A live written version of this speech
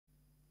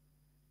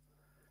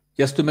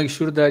just to make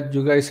sure that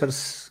you guys are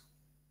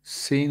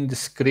seeing the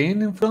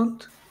screen in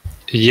front.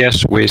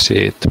 Yes, we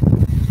see it.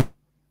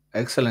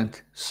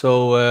 Excellent.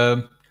 So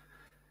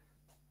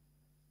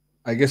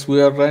I guess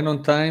we are right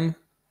on time,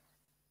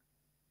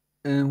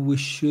 and we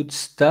should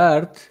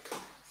start.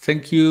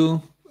 Thank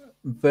you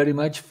very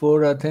much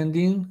for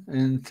attending,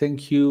 and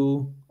thank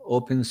you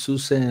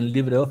openSUSE and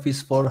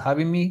LibreOffice for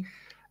having me.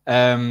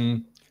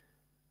 I'm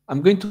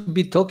going to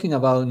be talking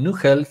about GNU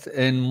Health,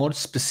 and more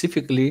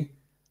specifically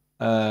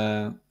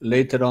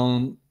later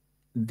on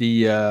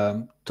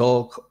the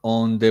talk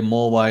on the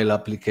mobile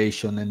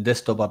application and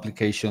desktop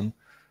application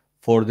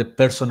for the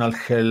personal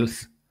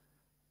health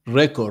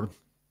record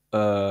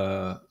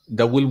that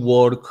will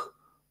work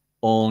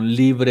on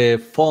Libre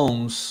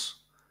phones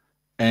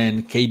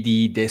and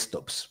KDE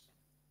desktops.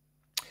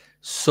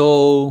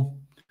 So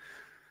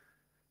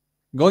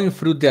going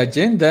through the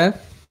agenda,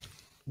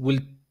 we'll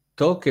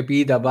talk a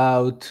bit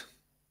about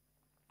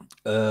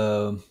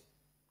the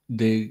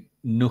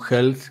GNU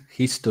Health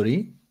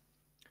history.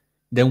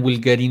 Then we'll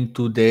get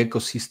into the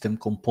ecosystem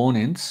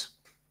components.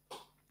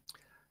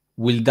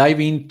 We'll dive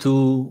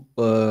into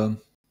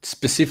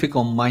specific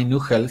on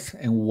MyGNUHealth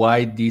and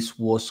why this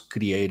was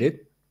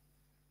created.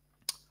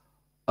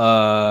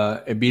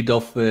 A bit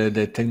of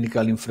the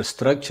technical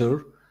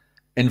infrastructure.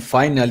 And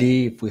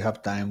finally, if we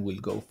have time,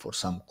 we'll go for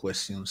some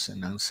questions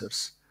and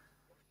answers.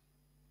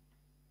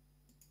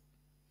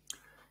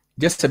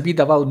 Just a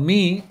bit about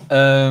me.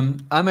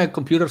 I'm a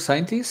computer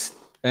scientist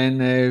and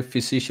a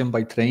physician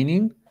by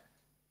training.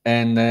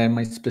 And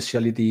my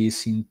specialty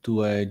is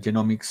into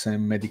genomics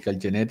and medical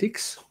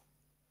genetics.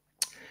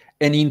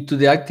 And into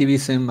the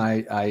activism,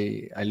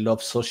 I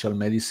love social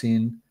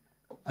medicine,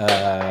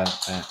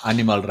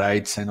 animal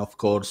rights, and of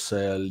course,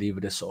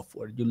 Libre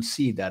software. You'll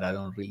see that I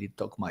don't really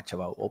talk much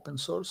about open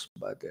source,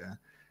 but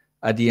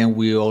at the end,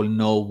 we all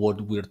know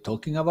what we're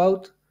talking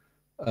about.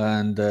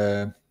 And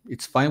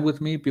it's fine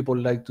with me. People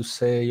like to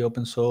say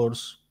open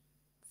source,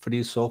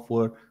 free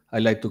software. I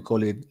like to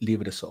call it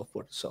Libre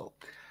software. So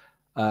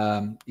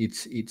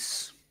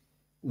it's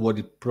what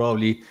it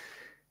probably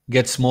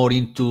gets more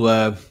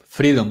into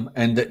freedom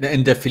and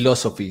the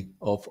philosophy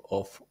of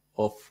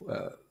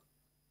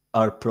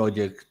our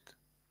project.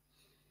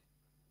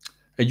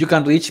 You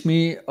can reach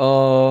me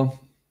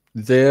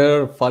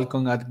there,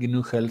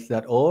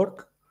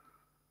 falcon@gnuhealth.org.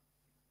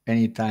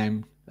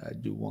 Anytime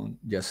you want,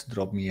 just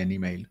drop me an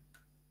email.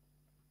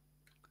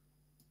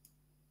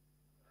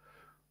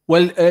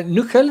 Well,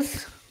 GNU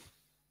Health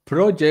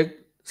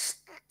project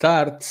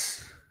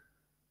starts.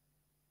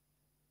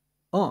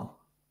 Oh,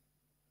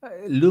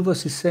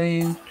 Lubos is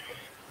saying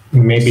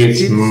maybe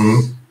it's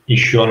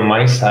issue on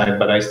my side,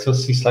 but I still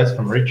see slides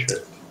from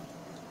Richard.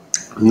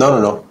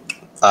 No.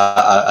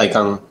 I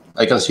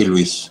can see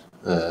Luis'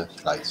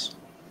 slides.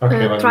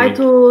 Okay, try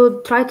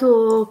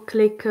to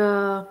click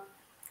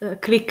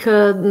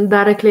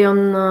directly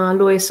on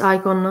Luis'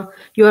 icon.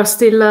 You are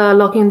still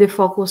locking the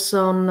focus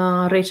on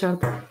Richard.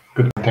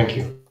 Good, thank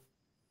you.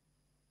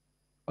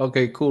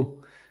 Okay,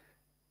 cool.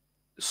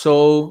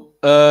 So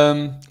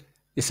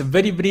it's a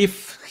very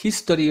brief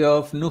history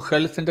of GNU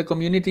Health in the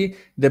community.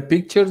 The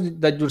picture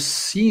that you're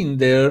seeing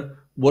there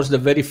was the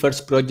very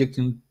first project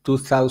in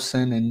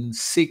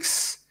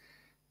 2006.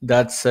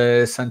 That's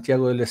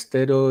Santiago del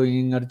Estero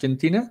in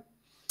Argentina.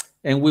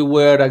 And we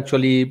were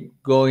actually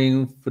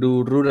going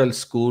through rural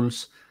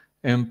schools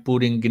and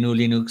putting GNU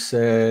Linux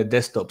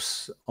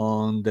desktops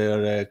on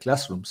their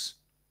classrooms.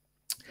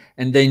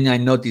 And then I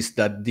noticed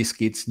that these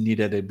kids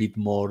needed a bit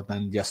more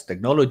than just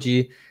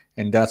technology.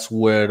 And that's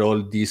where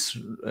all these,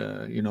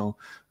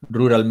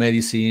 rural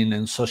medicine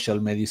and social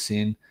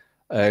medicine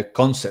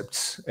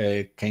concepts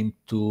came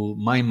to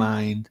my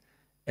mind.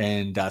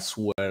 And that's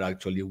where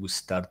actually we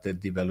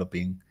started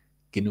developing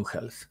GNU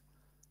Health.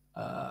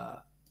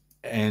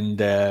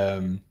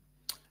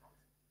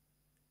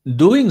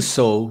 Doing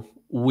so,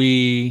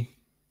 we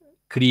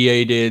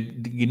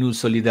created the GNU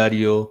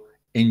Solidario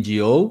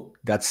NGO.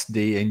 That's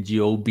the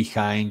NGO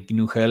behind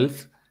GNU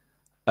Health.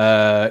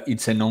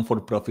 It's a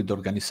non-for-profit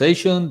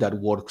organization that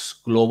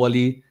works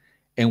globally,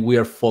 and we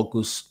are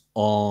focused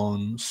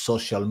on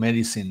social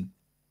medicine.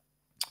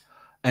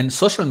 And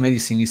social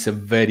medicine is a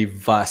very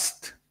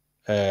vast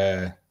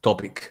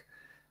topic,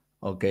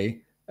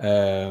 okay?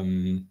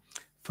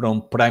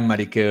 From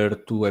primary care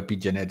to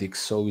epigenetics,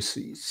 so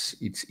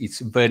it's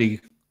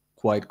very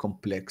quite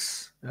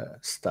complex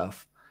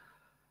stuff.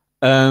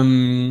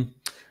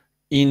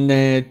 In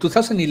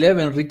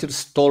 2011, Richard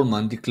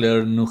Stallman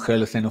declared GNU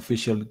Health an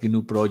official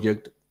GNU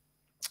project,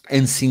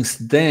 and since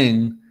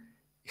then,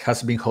 it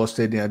has been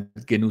hosted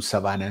at GNU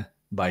Savannah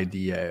by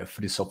the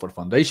Free Software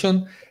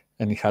Foundation,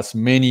 and it has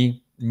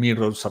many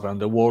mirrors around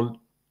the world.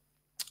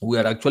 We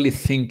are actually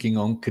thinking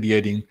on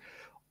creating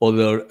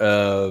other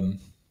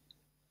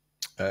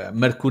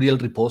Mercurial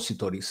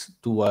repositories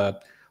to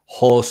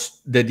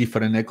host the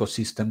different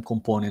ecosystem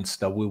components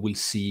that we will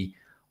see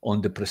on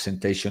the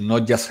presentation,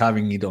 not just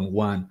having it on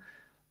one.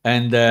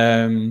 And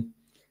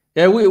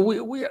yeah,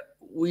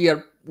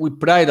 we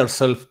pride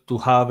ourselves to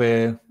have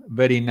a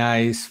very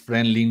nice,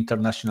 friendly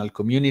international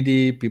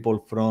community,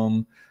 people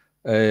from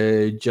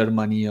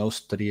Germany,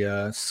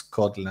 Austria,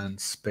 Scotland,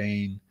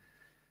 Spain,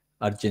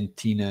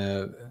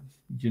 Argentina,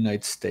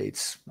 United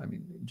States. I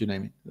mean, you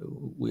name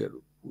it.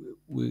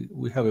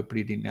 We have a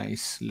pretty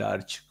nice,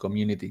 large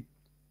community.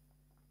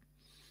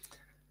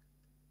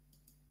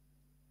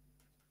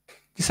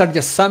 These are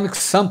just some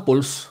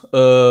examples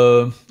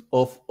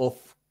of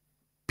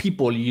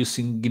people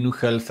using GNU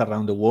Health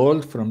around the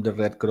world, from the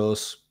Red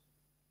Cross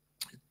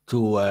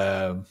to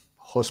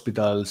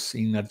hospitals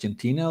in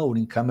Argentina or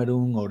in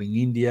Cameroon or in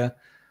India,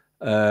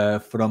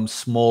 from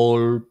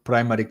small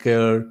primary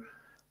care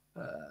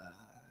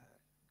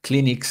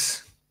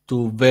clinics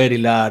to very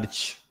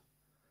large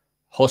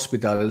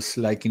hospitals,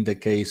 like in the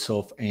case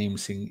of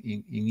AIMS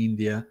in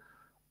India,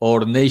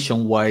 or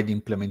nationwide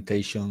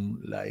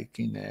implementation like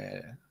in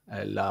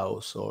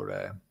Laos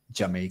or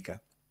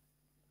Jamaica.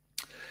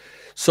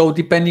 So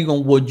depending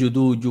on what you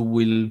do, you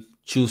will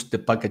choose the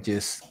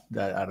packages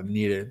that are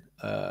needed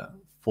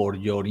for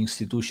your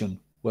institution,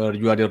 where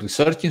you are a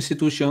research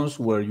institution,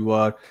 where you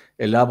are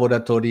a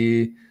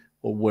laboratory,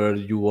 or where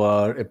you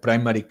are a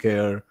primary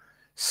care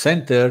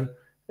center.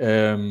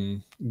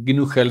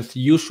 GNU Health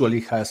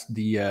usually has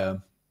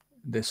the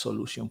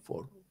solution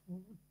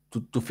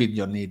to fit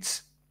your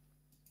needs.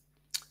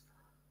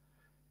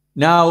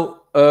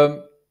 Now,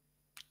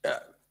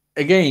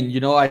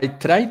 again, I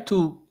try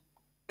to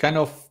kind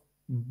of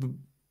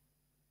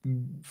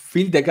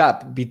fill the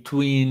gap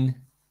between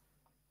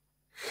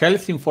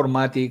health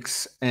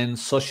informatics and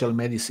social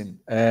medicine,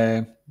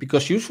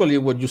 because usually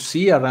what you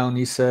see around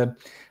is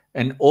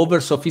an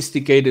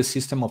over-sophisticated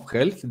system of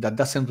health that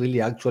doesn't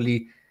really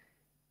actually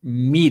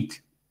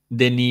meet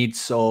the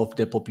needs of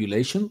the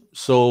population.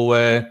 So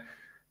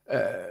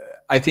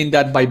I think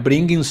that by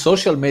bringing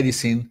social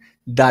medicine,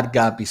 that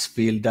gap is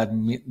filled,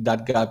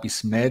 that gap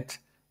is met,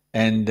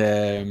 and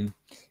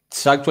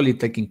it's actually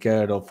taking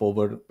care of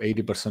over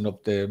 80% of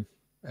the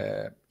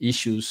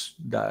issues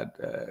that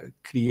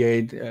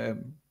create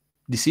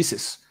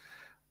diseases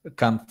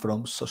come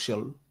from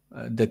social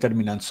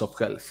determinants of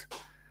health.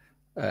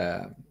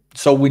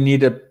 So we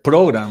needed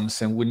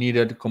programs and we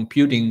needed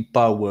computing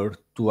power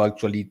to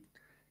actually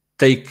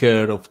take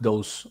care of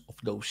those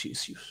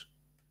issues.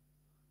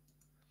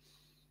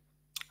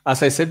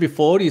 As I said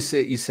before, it's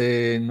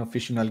an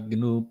official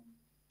GNU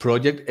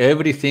project.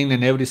 Everything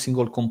and every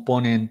single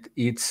component,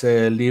 it's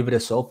Libre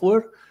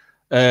software.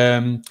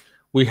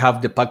 We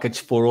have the package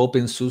for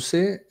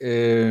openSUSE,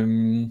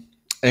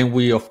 and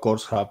we of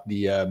course have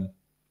the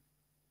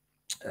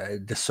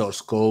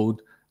source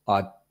code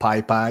at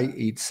PyPy.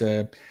 It's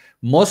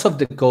most of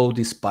the code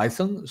is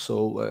Python,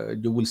 so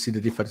you will see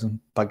the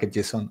different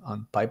packages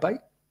on PyPy.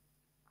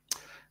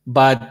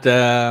 But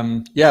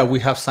yeah, we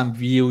have some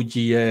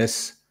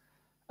Vue.js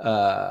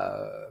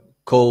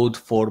code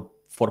for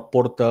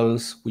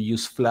portals. We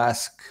use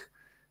Flask,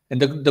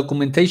 and the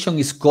documentation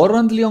is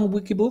currently on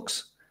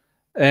Wikibooks,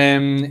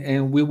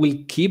 and we will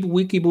keep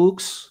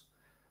Wikibooks,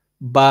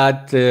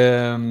 but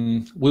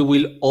we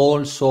will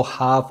also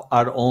have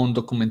our own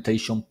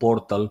documentation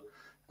portal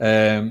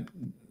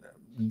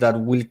that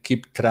will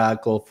keep track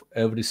of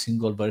every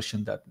single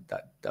version that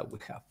we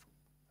have.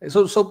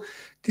 So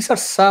these are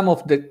some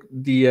of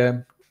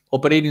the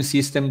operating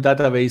system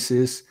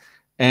databases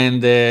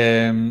and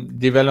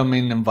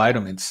development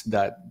environments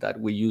that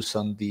we use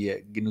on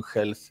the GNU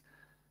Health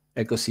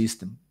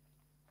ecosystem.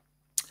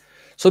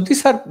 So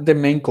these are the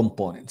main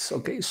components.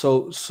 Okay,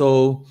 so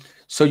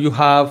you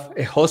have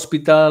a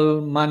hospital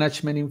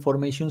management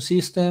information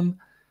system.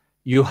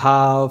 You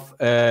have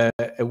a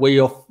way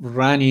of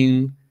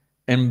running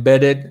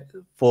embedded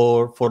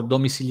for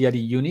domiciliary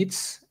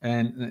units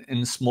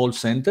and small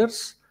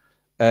centers,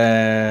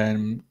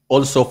 and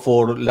also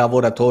for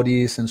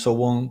laboratories and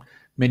so on.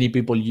 Many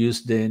people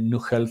use the GNU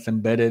Health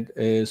embedded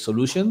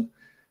solution.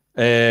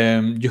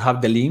 You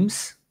have the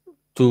LIMS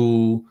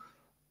to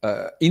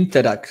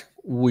interact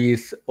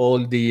with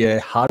all the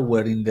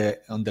hardware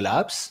on the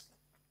labs.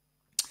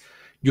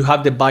 You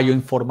have the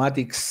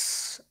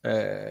bioinformatics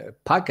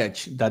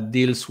package that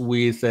deals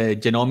with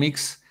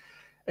genomics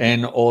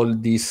and all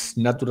these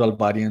natural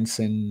variants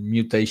and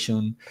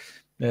mutation,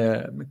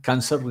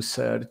 cancer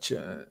research,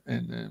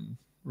 and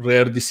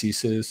rare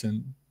diseases,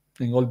 and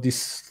all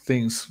these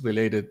things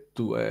related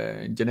to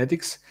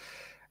genetics.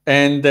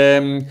 And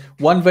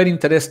one very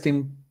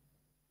interesting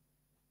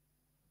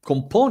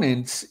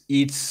component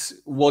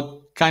is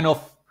what kind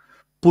of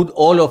put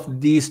all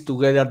of these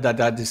together,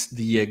 that is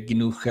the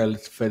GNU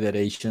Health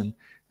Federation,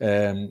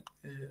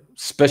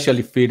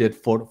 specially fitted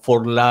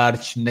for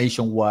large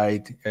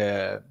nationwide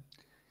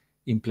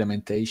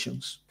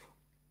implementations.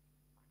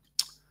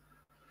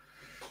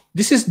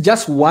 This is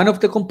just one of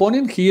the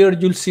components. Here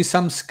you'll see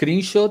some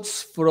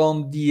screenshots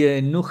from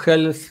the GNU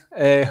Health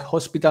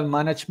Hospital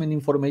Management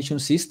Information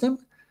System.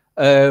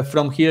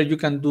 From here you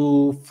can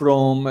do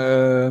from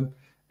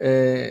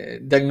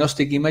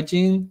diagnostic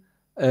imaging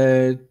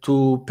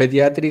to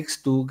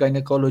pediatrics, to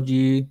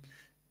gynecology,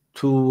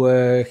 to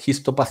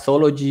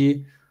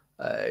histopathology,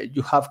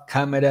 you have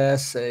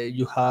cameras,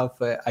 you have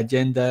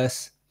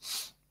agendas,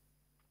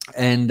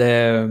 and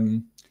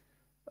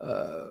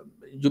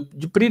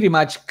you pretty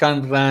much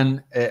can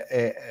run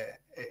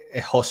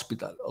a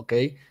hospital.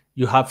 Okay,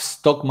 you have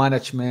stock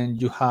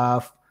management, you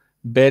have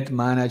bed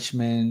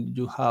management,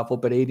 you have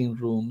operating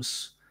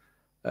rooms,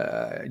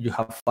 you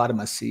have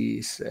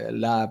pharmacies,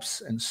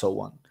 labs, and so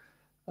on.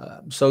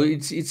 So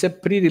it's a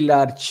pretty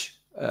large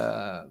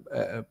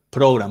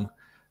program,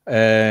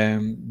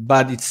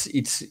 but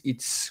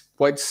it's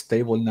quite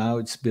stable now.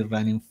 It's been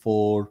running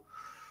for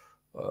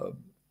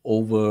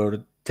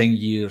over 10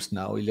 years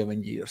now,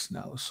 11 years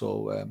now.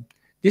 So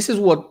this is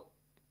what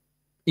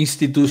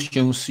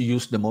institutions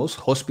use the most,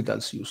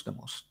 hospitals use the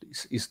most,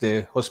 is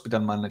the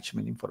hospital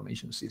management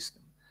information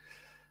system.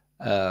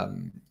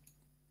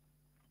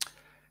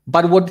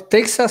 But what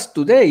takes us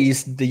today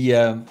is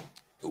the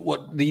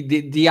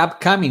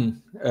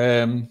upcoming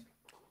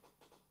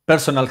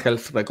personal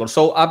health record.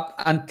 So up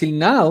until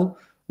now,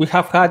 we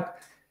have had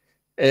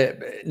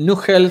GNU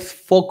Health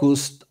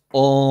focused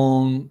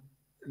on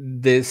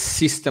the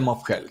system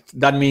of health.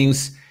 That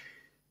means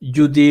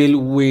you deal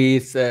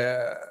with,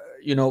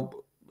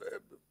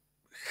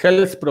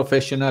 health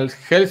professionals,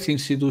 health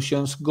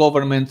institutions,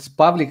 governments,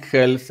 public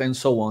health, and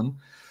so on,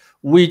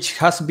 which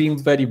has been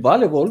very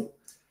valuable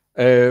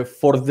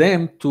for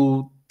them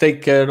to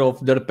take care of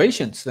their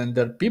patients and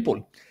their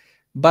people.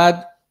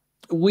 But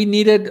we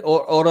needed,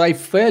 or I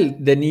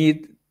felt the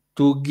need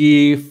to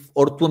give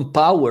or to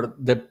empower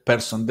the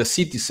person, the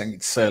citizen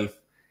itself,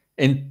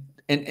 and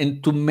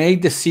to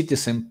make the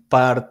citizen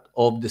part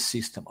of the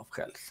system of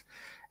health.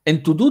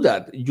 And to do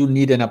that, you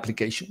need an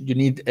application. You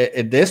need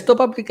a desktop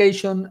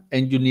application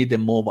and you need a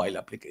mobile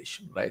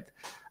application, right?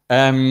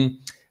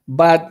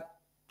 But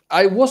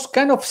I was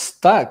kind of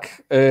stuck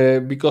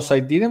because I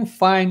didn't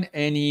find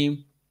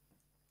any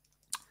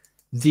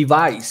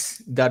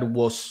device that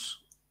was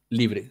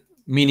libre,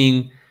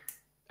 meaning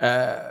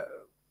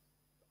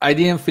I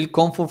didn't feel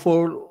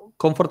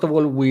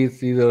comfortable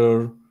with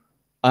either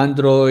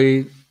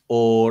Android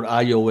or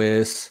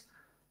iOS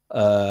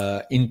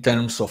in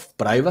terms of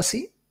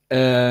privacy.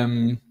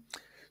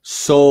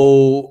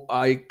 So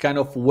I kind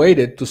of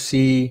waited to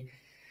see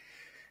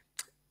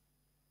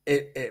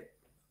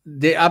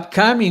the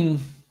upcoming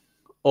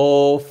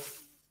of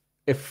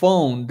a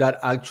phone that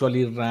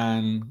actually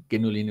ran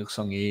GNU Linux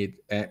on it,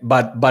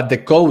 but the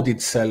code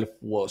itself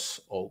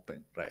was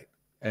open, right?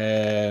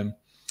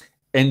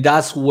 And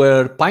that's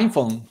where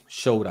PinePhone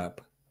showed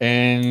up.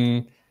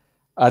 And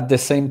at the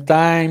same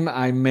time,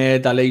 I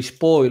met Aleix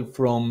Poyle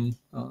from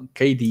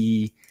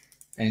KDE,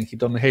 and he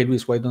told me, "Hey,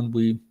 Luis, why don't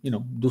we,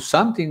 do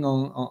something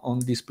on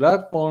this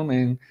platform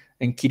and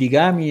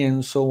Kirigami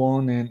and so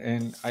on?"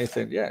 And I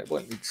said, "Yeah,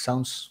 well, it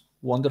sounds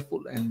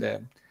wonderful." And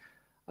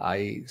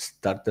I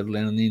started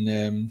learning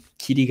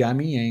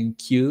Kirigami and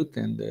Qt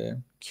and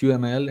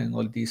QML and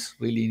all this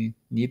really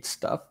neat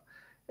stuff.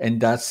 And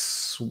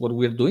that's what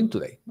we're doing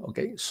today.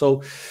 Okay,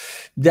 so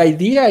the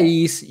idea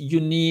is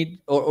you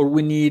need, or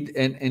we need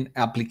an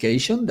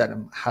application that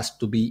has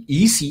to be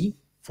easy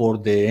for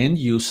the end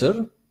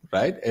user,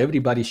 right?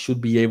 Everybody should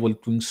be able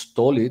to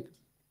install it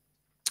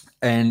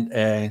and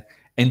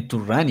to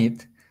run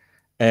it.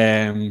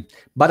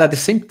 But at the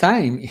same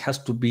time, it has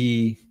to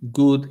be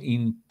good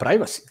in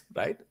privacy,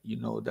 right?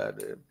 You know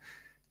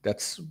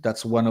that's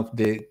one of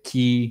the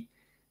key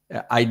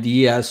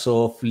ideas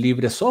of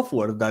Libre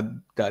software,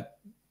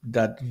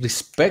 that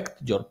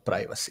respect your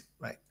privacy,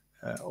 right?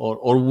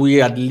 Or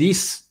we at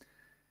least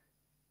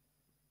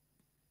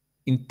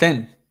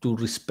intend to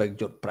respect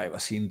your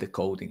privacy in the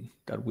coding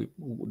that we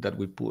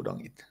put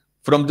on it,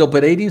 from the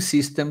operating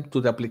system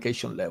to the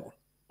application level,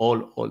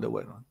 all the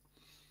way around.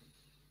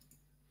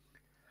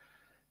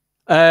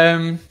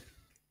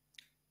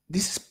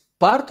 This is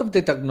part of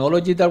the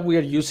technology that we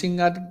are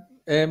using at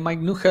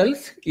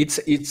MyGNUHealth.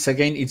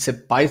 It's a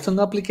Python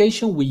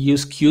application. We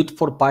use Qt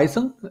for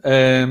Python.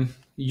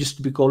 It used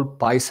to be called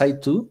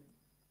PySci2.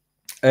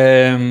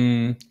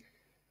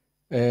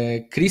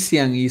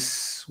 Christian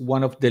is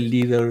one of the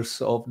leaders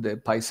of the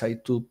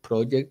PySci2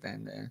 project,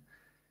 and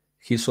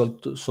he's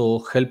also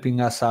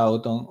helping us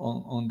out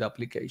on the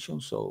application.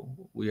 So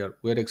we're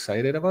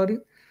excited about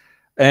it.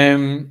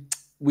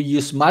 We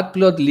use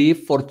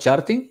Matplotlib for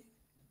charting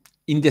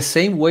in the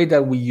same way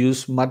that we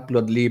use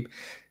Matplotlib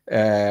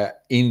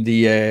in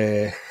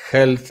the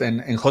health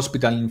and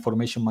hospital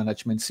information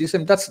management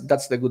system.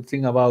 That's the good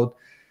thing about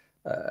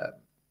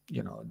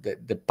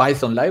the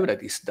Python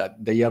libraries, that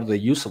they are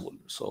reusable.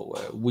 So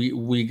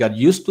we got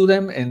used to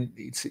them, and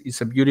it's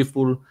a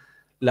beautiful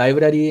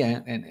library,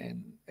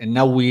 and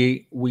now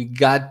we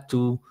got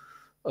to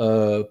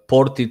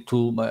port it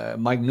to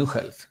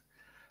MyGNUHealth.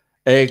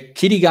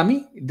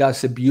 Kirigami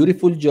does a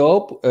beautiful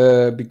job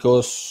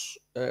because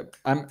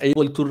I'm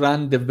able to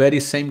run the very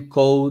same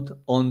code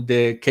on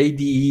the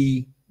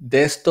KDE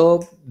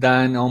desktop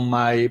than on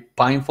my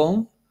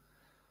PinePhone.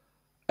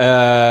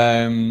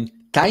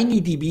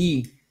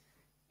 TinyDB,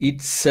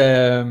 it's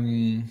a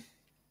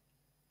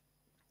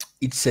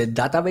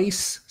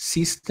database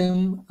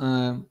system,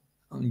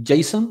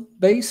 JSON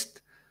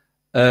based,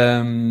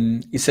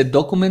 It's a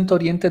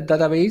document-oriented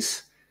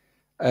database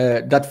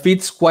that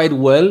fits quite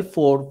well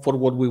for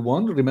what we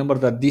want. Remember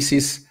that this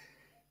is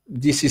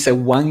a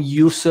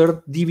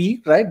one-user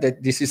DB, right?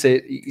 That this is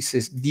a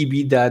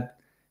DB that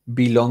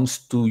belongs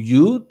to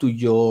you, to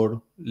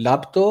your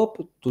laptop,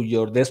 to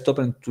your desktop,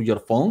 and to your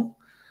phone.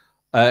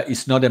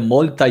 It's not a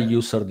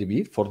multi-user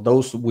DB. For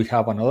those, we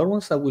have another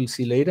ones that we'll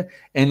see later.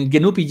 And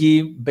GNU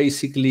PG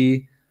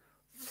basically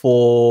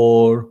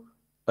for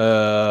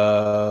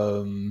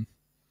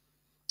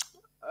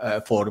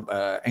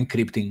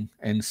encrypting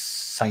and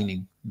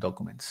signing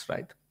documents,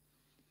 right?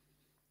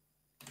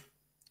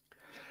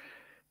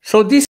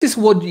 So this is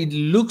what it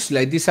looks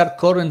like. These are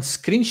current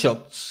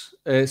screenshots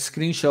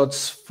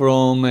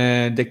from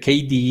the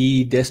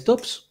KDE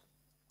desktops.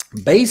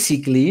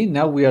 Basically,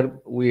 now we are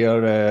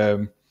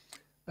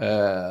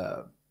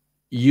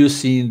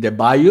using the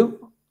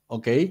bio,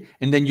 okay,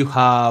 and then you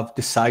have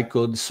the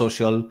psycho, the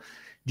social.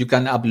 You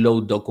can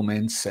upload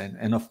documents,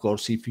 and of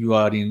course, if you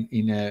are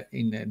in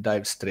a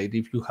dire strait,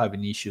 if you have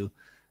an issue,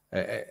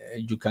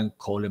 you can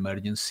call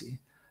emergency.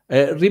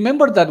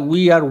 Remember that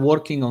we are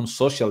working on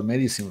social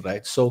medicine,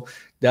 right? So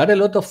there are a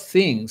lot of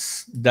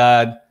things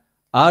that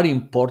are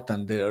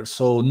important there.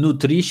 So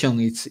nutrition,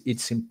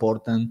 it's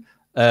important.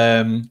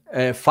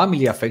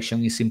 Family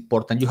affection is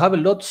important. You have a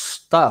lot of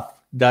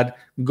stuff that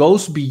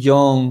goes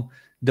beyond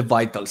the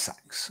vital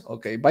signs.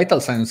 Okay, vital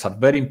signs are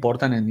very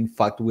important, and in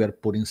fact, we are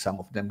putting some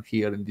of them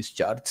here in these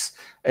charts,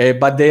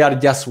 but they are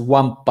just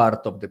one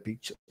part of the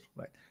picture,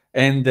 right?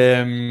 And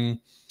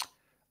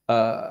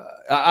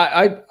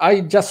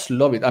I just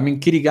love it. I mean,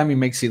 Kirigami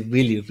makes it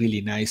really, really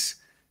nice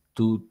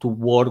to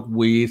work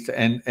with,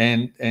 and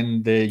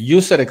the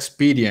user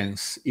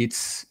experience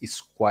it's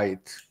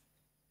quite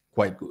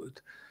good.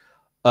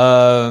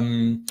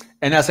 And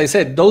as I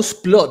said, those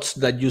plots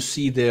that you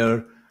see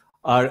there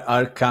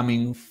are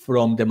coming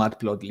from the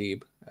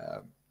matplotlib.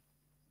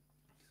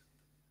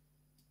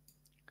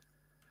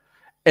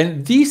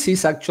 And this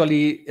is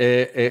actually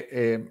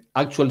a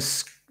actual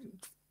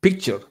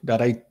picture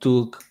that I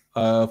took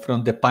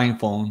from the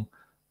PinePhone,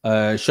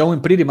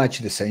 showing pretty much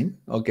the same,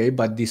 okay,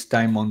 but this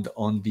time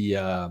on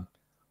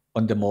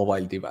the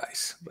mobile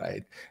device,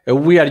 right?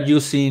 We are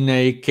using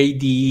a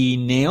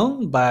KDE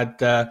Neon,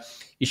 but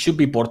it should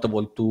be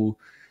portable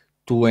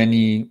to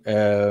any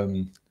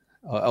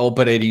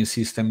operating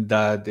system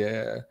that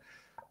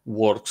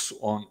works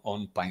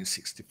on Pine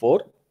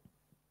 64.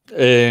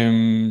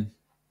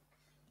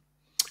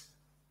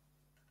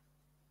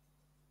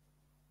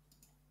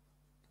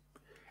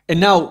 And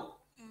now,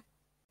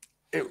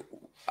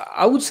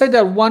 I would say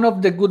that one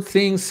of the good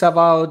things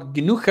about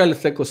GNU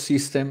Health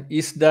ecosystem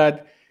is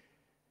that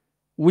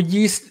we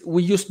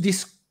use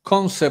this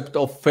concept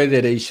of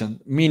federation,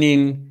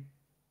 meaning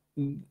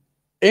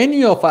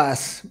any of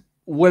us,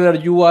 whether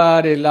you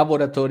are a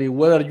laboratory,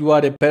 whether you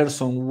are a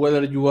person,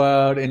 whether you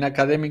are an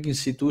academic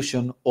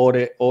institution or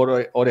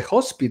a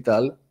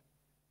hospital,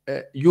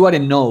 you are a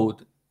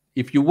node.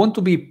 If you want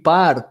to be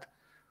part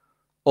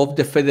of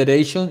the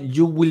federation,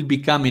 you will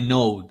become a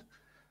node.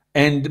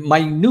 And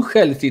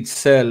MyGNUHealth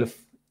itself,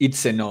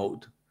 it's a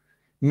node,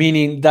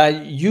 meaning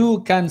that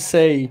you can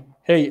say,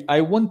 hey,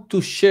 I want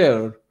to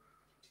share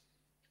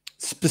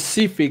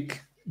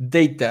specific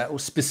data or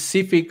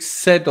specific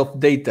set of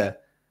data.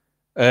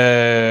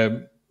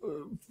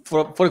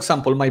 For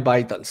example, my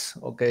vitals,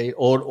 okay,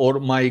 or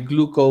my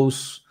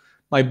glucose,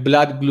 my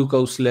blood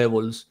glucose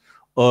levels,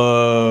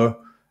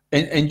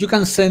 and you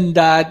can send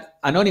that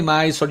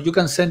anonymized, or you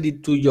can send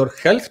it to your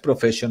health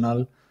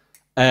professional,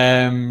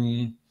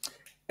 and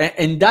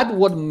that's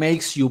what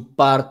makes you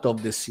part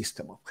of the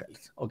system of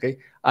health. Okay,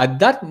 at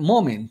that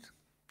moment,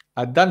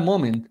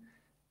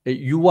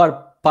 you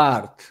are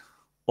part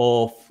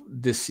of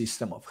the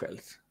system of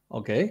health.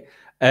 Okay.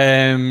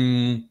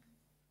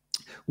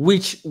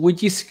 Which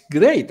is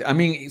great. I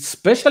mean,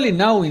 especially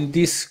now in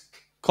this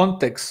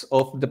context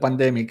of the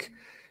pandemic,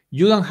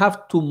 you don't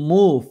have to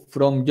move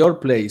from your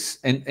place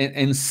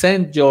and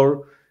send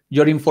your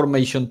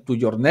information to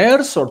your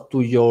nurse or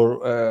to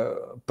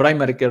your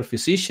primary care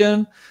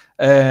physician,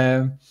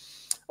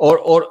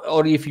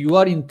 or if you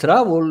are in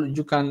trouble,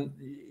 you can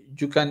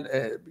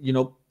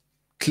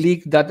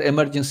click that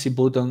emergency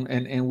button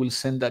and will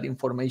send that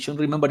information.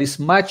 Remember, it's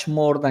much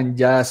more than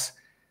just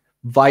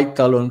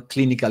vital and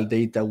clinical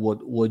data,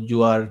 what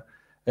you are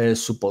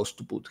supposed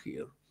to put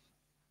here.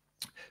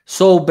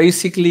 So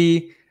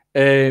basically,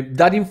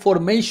 that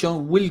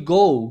information will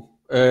go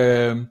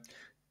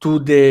to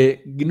the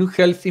GNU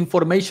Health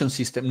information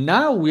system.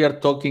 Now we are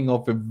talking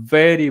of a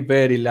very,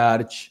 very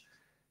large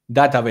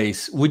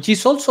database, which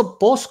is also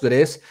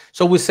Postgres.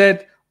 So we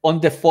said on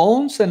the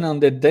phones and on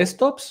the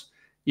desktops,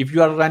 if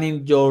you are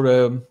running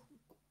your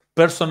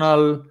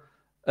personal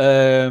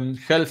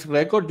health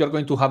record, you're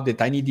going to have the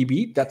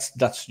TinyDB.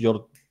 That's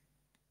your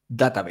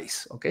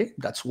database. Okay,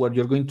 that's where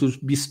you're going to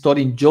be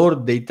storing your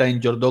data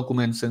and your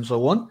documents and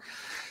so on.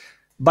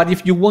 But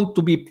if you want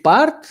to be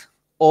part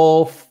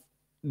of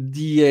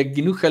the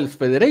GNU Health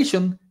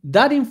Federation,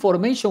 that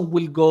information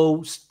will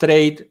go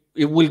straight.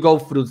 It will go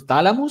through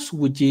Thalamus,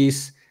 which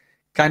is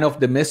kind of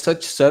the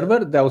message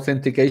server, the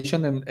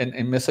authentication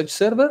and message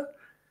server.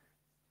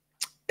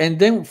 And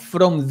then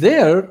from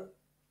there,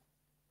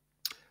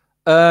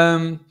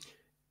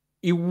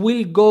 it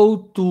will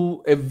go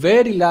to a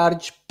very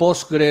large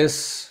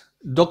Postgres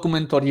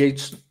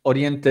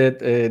document-oriented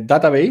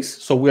database.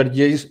 So we're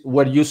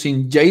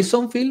using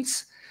JSON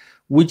fields,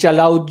 which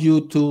allowed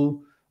you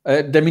to,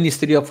 the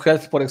Ministry of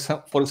Health, for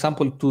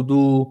example, to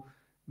do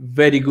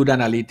very good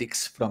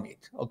analytics from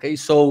it. Okay,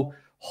 so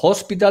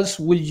hospitals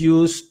will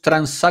use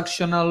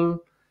transactional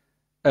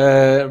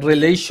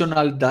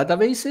relational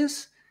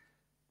databases.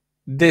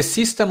 The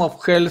system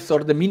of health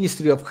or the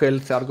Ministry of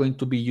Health are going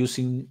to be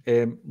using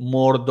a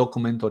more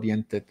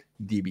document-oriented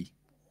DB.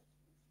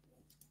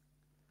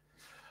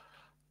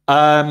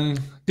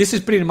 This is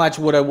pretty much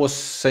what I was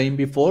saying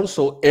before.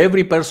 So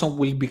every person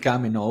will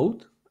become a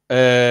node.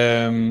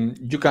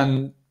 You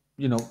can,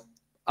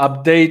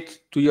 update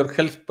to your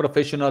health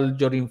professional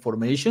your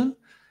information.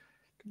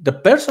 The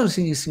person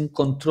is in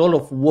control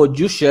of what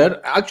you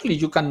share. Actually,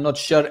 you cannot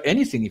share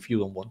anything if you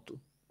don't want to.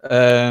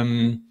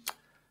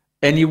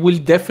 And it will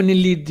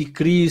definitely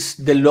decrease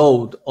the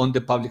load on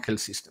the public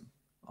health system.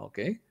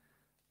 Okay,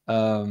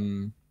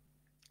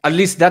 at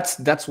least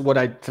that's what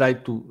I try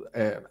to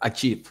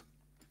achieve.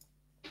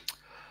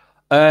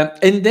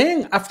 And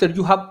then after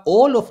you have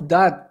all of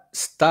that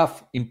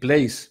stuff in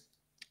place,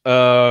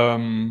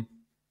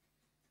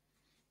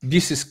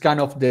 this is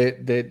kind of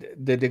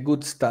the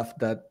good stuff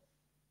that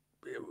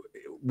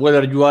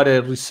whether you are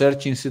a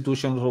research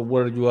institution or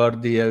whether you are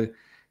the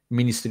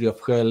Ministry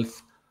of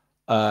Health,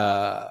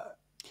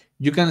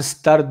 you can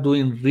start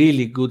doing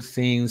really good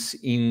things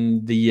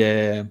in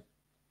the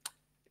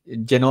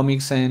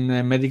genomics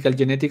and medical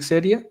genetics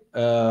area.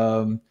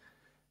 There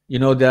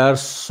are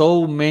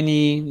so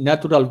many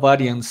natural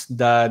variants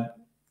that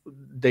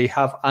they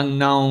have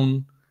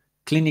unknown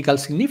clinical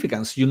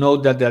significance. You know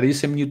that there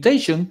is a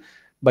mutation,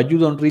 but you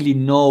don't really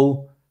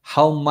know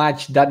how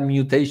much that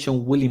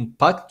mutation will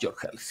impact your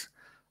health.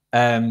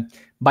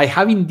 By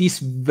having these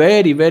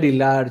very, very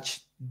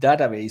large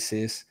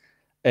databases,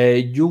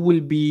 you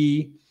will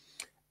be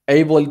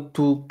able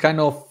to kind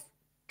of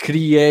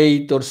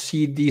create or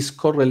see this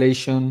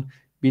correlation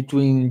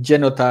between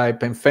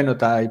genotype and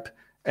phenotype,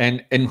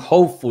 and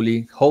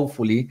hopefully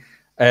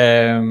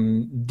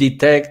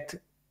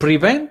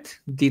prevent,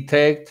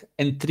 detect,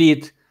 and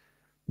treat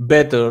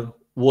better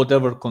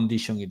whatever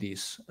condition it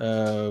is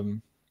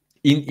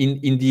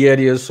in the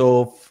areas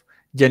of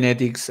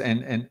genetics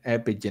and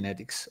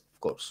epigenetics, of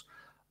course.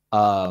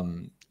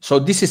 So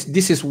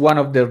this is one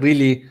of the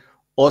really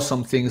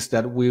awesome things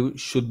that we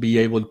should be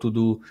able to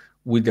do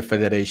with the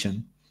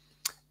federation.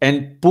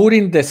 And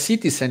putting the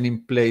citizen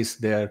in place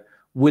there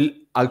will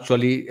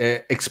actually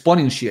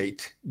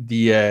exponentiate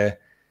the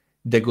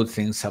good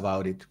things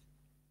about it.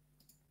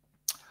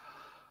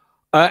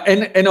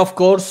 And of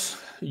course,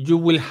 you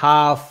will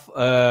have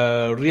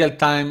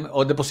real-time,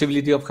 or the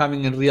possibility of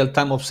having a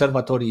real-time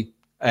observatory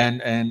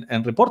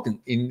and reporting.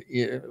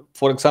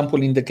 For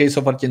example, in the case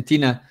of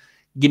Argentina,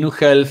 GNU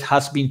Health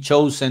has been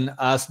chosen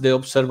as the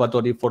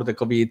observatory for the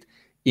COVID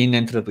in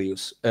Entre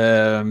Rios.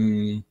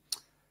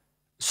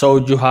 So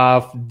you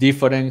have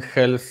different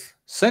health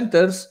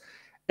centers,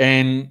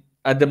 and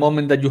at the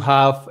moment that you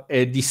have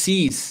a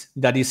disease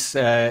that is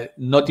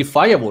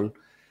notifiable,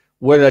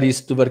 whether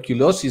it's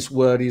tuberculosis,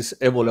 whether it's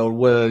Ebola, or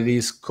whether it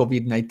is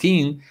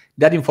COVID-19,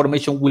 that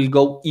information will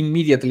go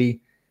immediately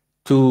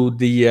to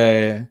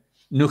the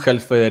GNU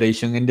Health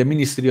Federation, and the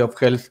Ministry of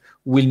Health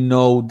will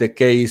know the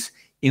case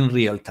in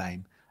real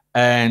time.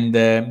 And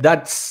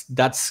that's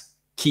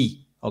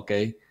key,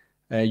 okay?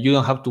 You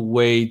don't have to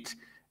wait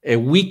a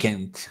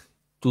weekend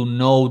to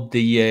know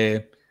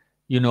the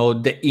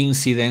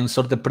incidence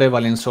or the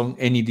prevalence on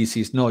any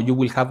disease. No, you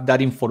will have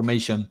that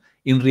information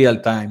in real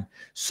time.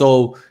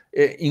 So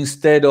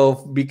instead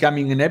of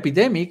becoming an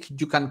epidemic,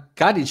 you can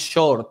cut it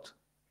short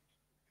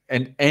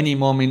at any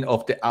moment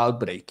of the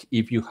outbreak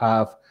if you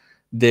have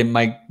the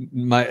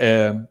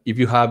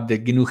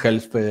GNU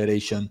Health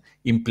Federation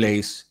in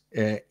place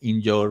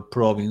in your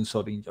province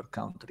or in your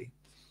country.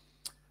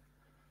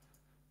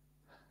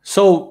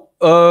 So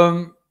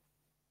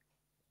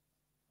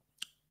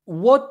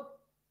what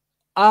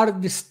are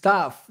the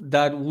stuff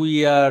that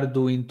we are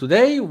doing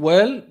today?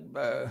 Well,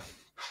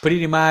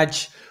 pretty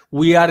much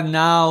we are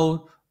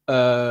now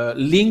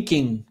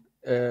linking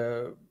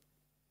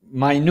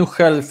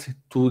MyGNUHealth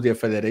to the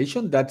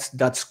federation.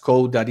 That's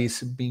code that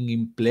is being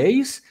in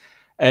place.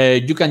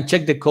 You can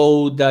check the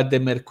code at the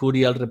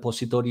Mercurial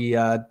repository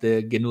at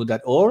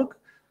GNU.org.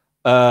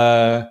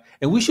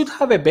 And we should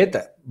have a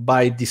beta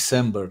by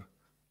December.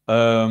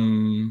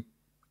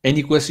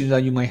 Any questions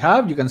that you might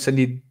have, you can send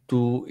it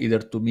to either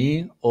to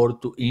me or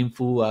to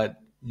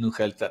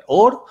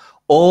info@gnuhealth.org,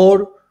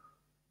 or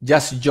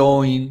just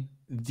join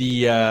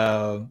the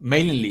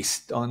mailing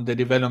list on the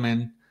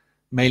development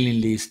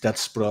mailing list.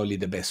 That's probably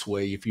the best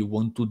way if you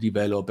want to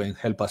develop and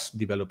help us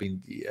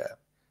developing the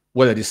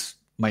whether it's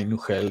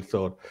MyGNUHealth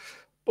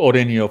or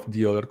any of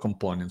the other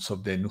components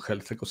of the GNU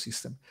Health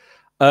ecosystem.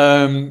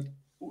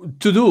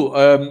 to do.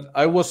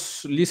 I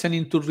was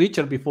listening to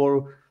Richard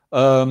before.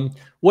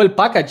 Well,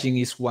 packaging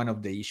is one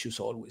of the issues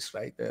always,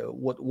 right?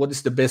 What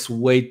is the best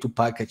way to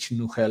package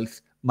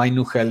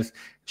MyGNUHealth?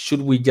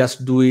 Should we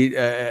just do it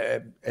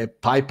a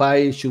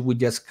PyPy? Should we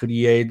just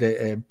create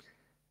a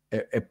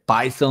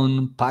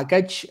Python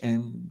package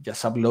and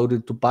just upload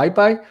it to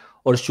PyPy?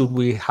 Or should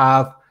we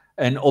have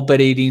an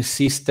operating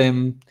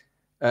system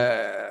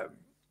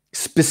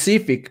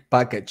specific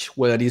package,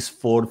 whether it's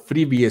for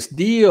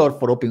FreeBSD or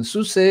for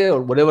openSUSE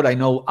or whatever? I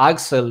know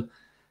Axel,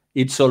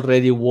 it's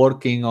already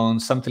working on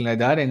something like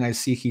that, and I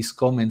see his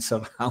comments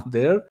around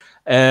there.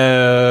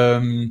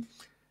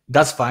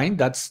 That's fine.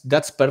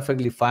 That's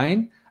perfectly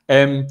fine.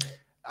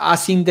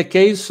 As in the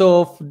case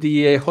of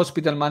the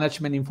hospital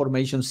management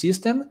information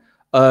system,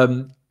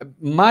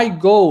 my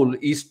goal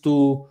is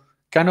to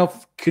kind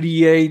of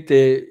create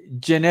a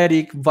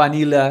generic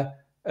vanilla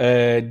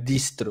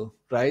distro,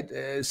 right?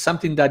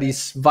 Something that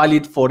is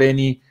valid for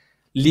any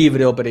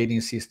Libre operating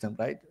system,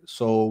 right?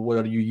 So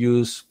whether you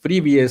use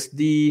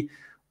FreeBSD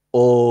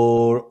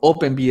or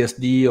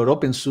OpenBSD or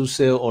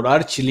openSUSE or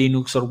Arch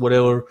Linux or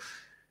whatever,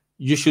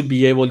 you should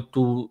be able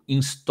to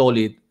install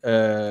it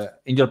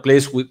in your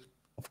place with,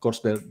 of course,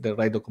 the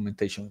right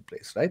documentation in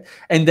place, right?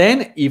 And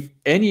then if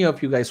any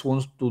of you guys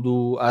wants to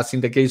do, as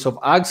in the case of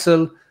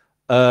Axel,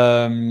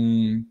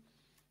 want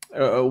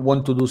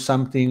to do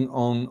something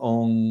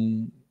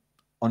on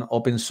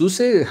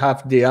openSUSE,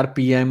 have the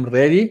RPM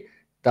ready,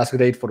 that's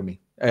great for me.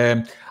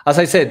 As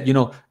I said,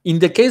 in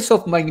the case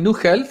of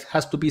MyGNUHealth,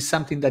 has to be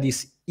something that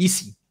is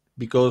easy,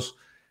 because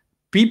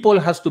people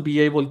has to be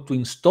able to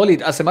install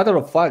it. As a matter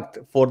of fact,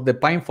 for the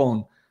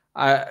PinePhone,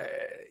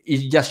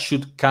 it just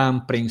should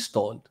come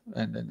pre-installed,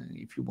 and then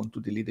if you want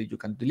to delete it, you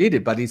can delete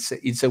it. But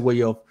it's a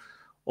way of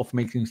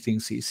making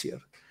things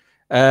easier.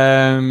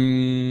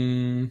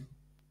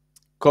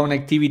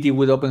 Connectivity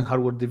with open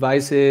hardware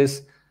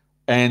devices,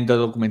 and the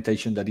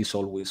documentation, that is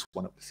always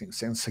one of the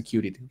things, and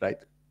security,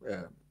 right?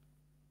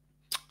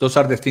 Those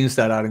are the things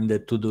that are in the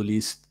to-do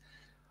list.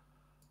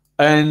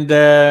 And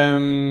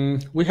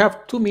we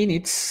have 2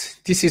 minutes.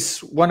 This is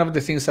one of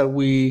the things that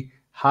we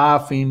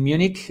have in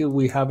Munich.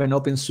 We have an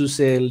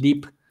openSUSE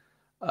lib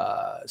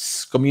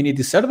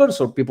community server,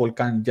 so people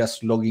can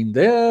just log in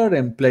there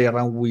and play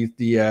around with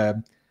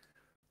the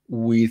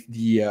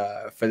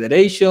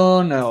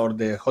federation or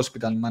the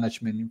hospital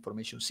management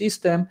information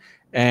system.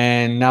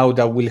 And now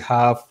that we'll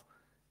have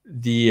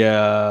the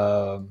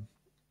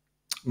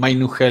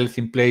MyGNUHealth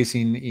in place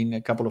in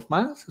a couple of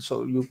months,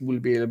 so you will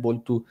be able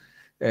to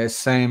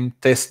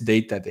send test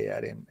data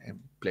there and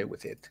play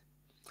with it.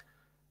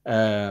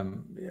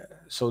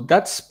 So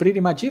that's pretty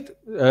much it.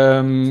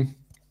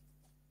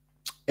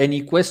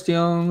 Any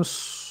questions?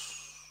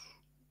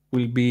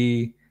 I'll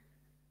be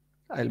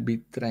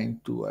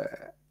trying to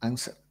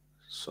answer.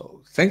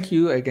 So thank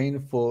you again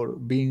for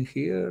being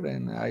here,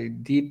 and I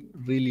did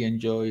really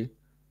enjoy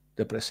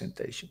the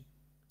presentation.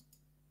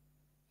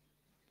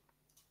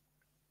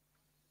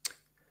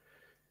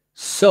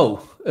 So,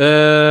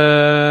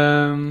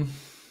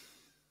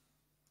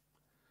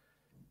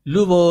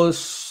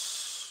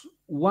 Lubos,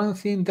 one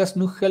thing, does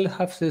GNU-Health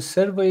have the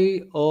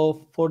survey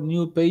for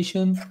new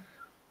patients?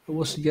 I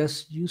was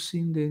just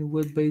using the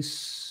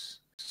web-based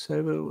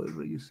server.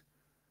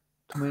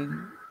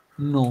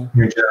 No.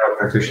 New general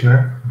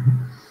practitioner.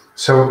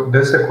 So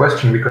that's the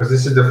question, because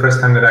this is the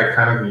first time that I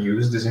kind of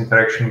used this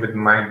interaction with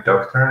my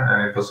doctor,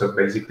 and it was a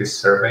basically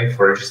survey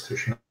for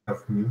registration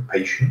of new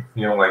patient,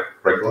 like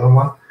regular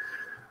one.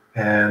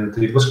 And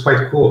it was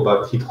quite cool,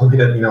 but he told me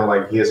that,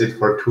 he has it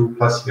for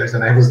 2+ years,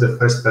 and I was the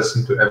first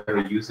person to ever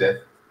use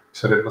it.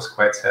 So that was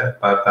quite sad.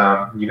 But,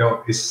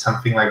 is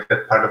something like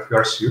that part of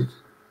your suite?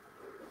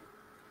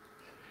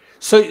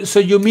 So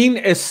you mean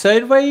a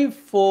survey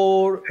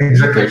for...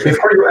 Exactly.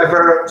 Before you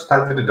ever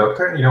start with the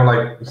doctor,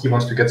 he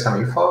wants to get some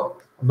info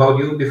about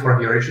you before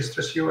he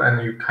registers you,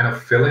 and you kind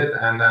of fill it,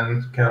 and then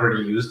you can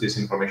already use this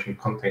information,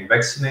 contain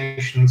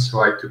vaccination. So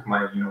I took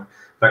my,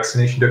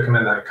 vaccination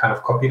document, I kind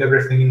of copied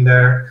everything in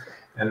there,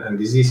 and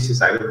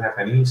diseases, I don't have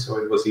any, so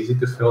it was easy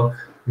to fill.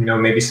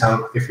 Maybe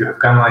some, if you have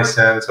gun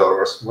license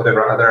or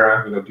whatever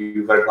other, do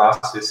you wear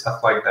glasses,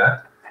 stuff like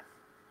that.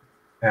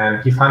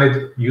 And he found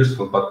it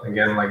useful, but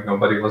again,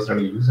 nobody was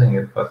really using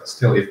it. But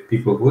still, if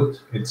people would,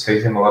 it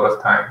saves him a lot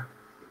of time,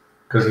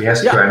 because he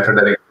has to enter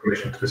that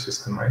information to the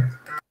system, right?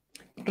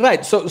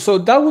 Right. So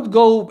that would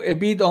go a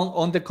bit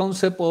on the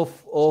concept of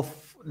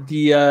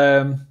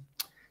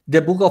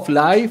the book of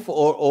life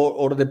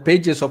or the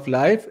pages of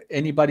life.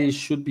 Anybody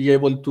should be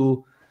able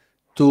to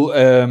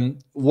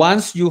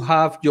once you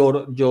have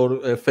your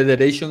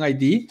federation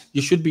ID,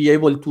 you should be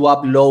able to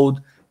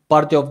upload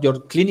part of your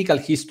clinical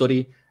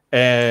history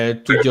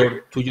to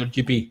your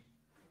GP.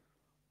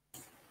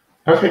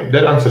 Okay,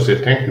 that answers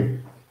it. Thank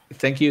you.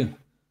 Thank you.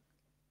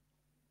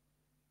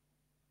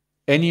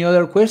 Any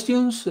other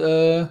questions?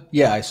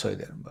 Yeah, I saw it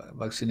there.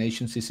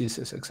 Vaccinations,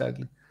 diseases,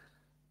 exactly.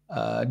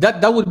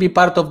 That would be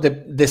part of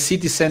the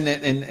citizen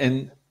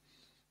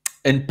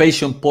and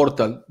patient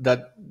portal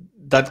that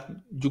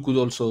you could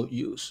also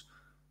use.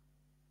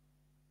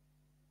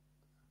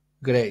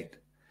 Great.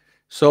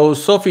 So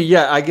Sophie,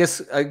 yeah, I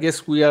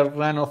guess we are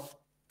run of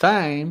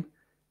time.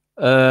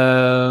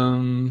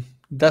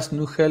 Does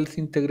GNU Health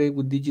integrate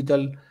with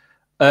digital?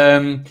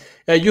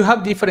 You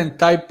have different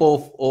type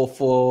of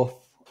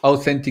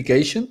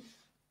authentication.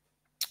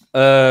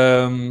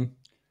 You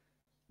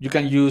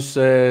can use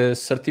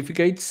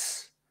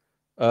certificates,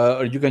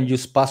 or you can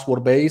use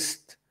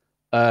password-based,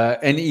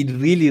 and it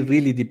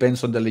really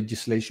depends on the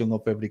legislation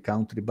of every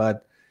country.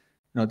 But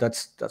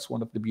that's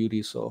one of the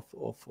beauties of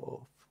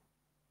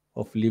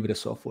Libre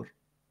software.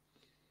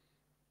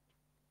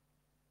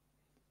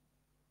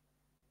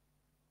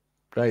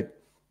 Right.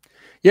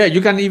 Yeah,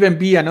 you can even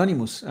be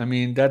anonymous. I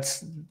mean,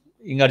 that's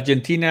in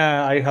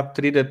Argentina. I have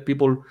treated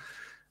people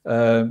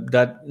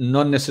that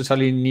not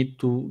necessarily need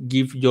to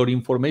give your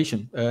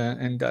information,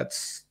 and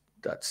that's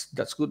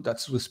good.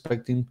 That's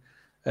respecting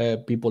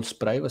people's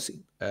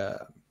privacy.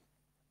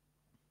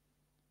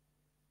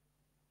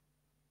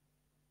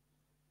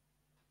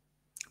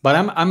 But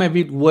I'm a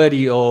bit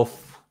wary of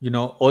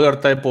other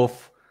type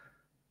of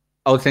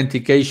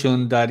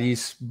authentication that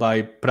is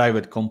by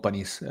private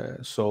companies.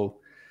 So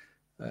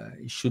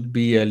it should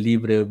be a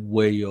Libre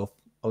way of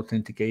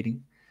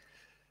authenticating,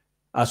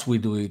 as we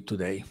do it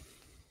today.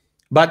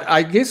 But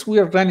I guess we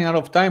are running out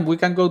of time. We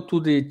can go to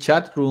the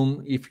chat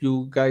room if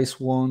you guys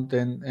want,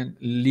 and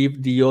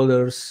leave the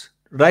others.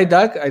 Right,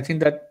 Doug? I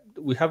think that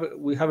we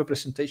have a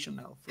presentation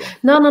now.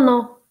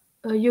 No.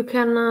 You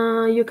can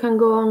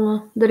go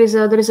on. There is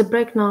a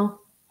break now.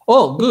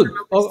 Oh, good.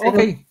 Oh,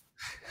 okay.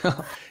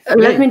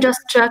 Let me just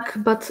check.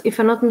 But if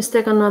I'm not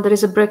mistaken, there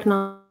is a break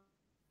now.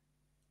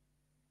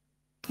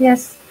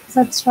 Yes,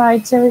 that's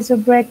right. There is a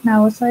break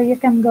now, so you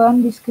can go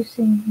on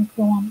discussing if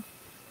you want.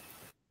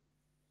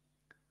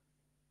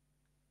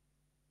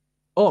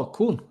 Oh,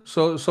 cool.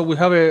 So we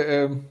have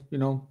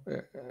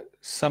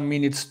some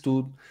minutes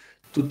to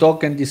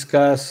talk and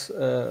discuss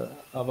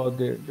about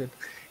the.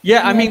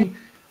 Yeah, I mean,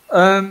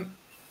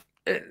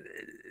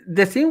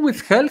 the thing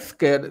with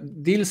healthcare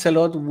deals a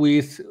lot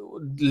with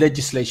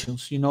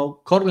legislations.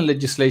 Current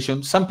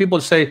legislation. Some people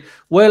say,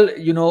 well,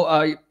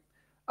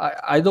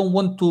 I don't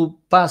want to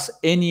pass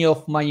any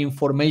of my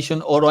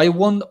information, or I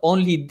want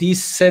only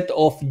this set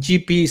of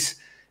GPs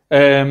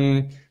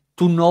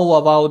to know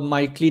about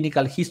my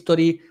clinical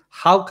history.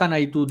 How can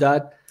I do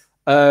that?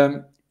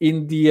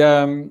 In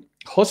the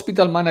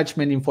hospital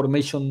management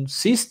information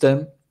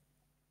system,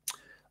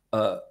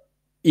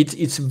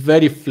 it's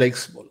very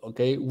flexible.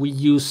 Okay, we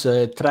use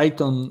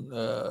Triton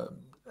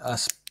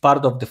as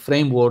part of the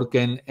framework,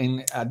 and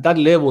at that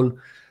level,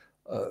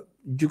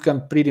 you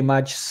can pretty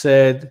much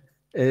set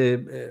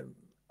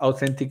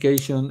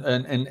authentication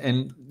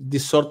and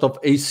this sort of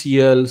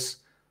ACLs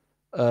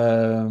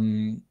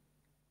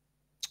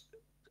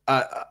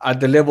at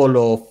the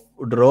level of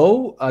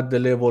row, at the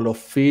level of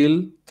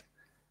field,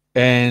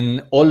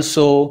 and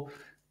also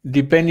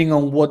depending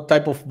on what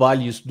type of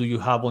values do you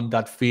have on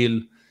that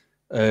field,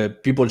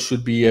 people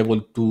should be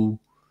able to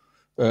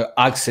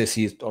access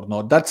it or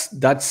not. That's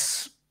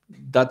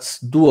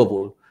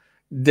doable.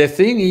 The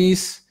thing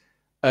is,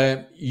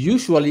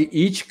 usually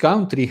each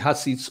country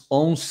has its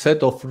own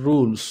set of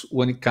rules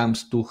when it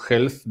comes to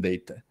health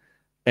data,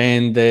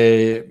 and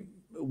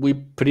we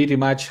pretty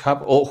much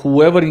have, or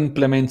whoever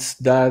implements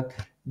that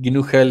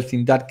GNU Health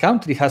in that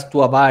country has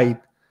to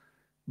abide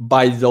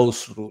by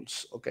those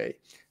rules. Okay.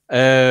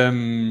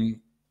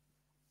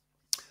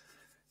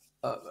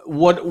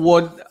 What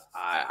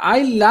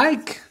I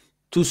like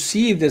to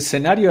see, the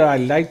scenario I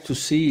like to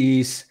see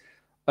is,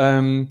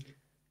 I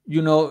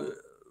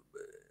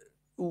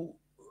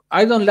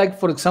don't like,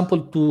 for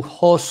example, to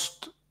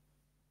host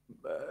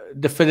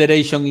the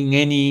federation in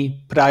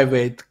any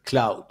private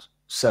cloud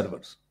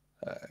servers.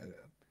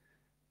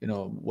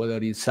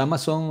 Whether it's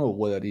Amazon or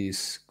whether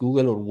it's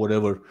Google or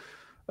whatever,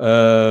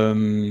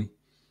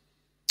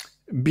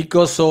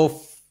 because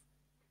of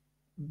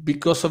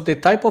the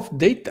type of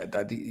data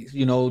that is,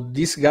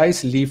 these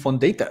guys live on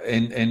data,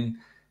 and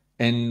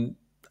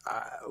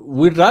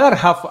we'd rather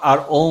have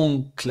our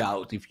own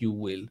cloud, if you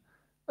will,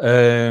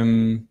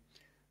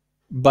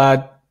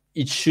 but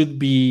it should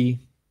be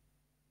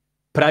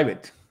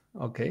private.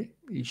 Okay,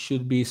 it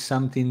should be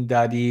something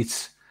that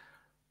is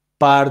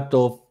part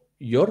of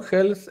your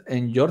health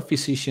and your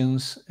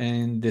physicians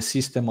and the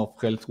system of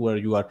health where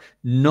you are.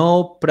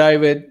 No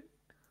private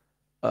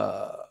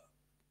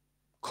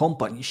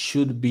company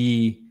should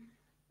be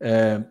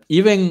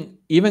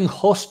even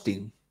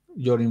hosting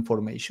your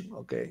information.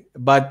 Okay,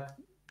 but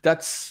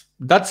that's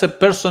a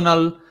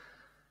personal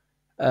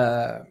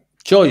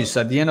choice.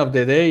 At the end of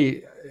the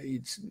day,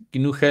 it's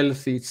GNU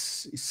Health.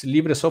 It's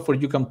Libre software.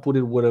 You can put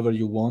it wherever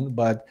you want,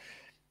 but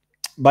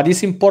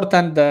it's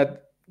important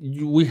that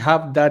we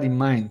have that in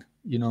mind.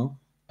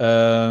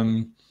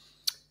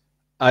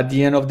 At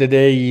the end of the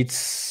day,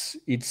 it's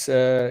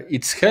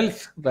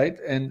health, right?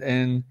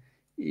 And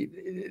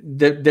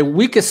the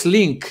weakest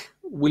link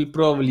will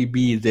probably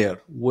be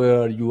there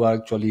where you are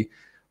actually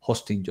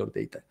hosting your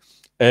data.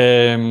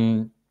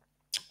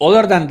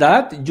 Other than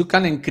that, you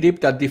can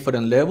encrypt at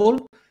different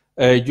level.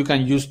 You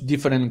can use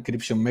different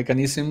encryption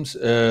mechanisms.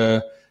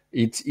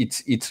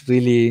 It's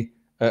really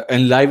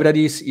and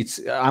libraries.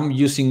 I'm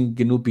using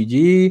GNU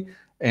PG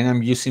and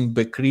I'm using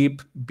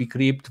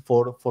bcrypt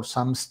for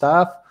some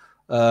stuff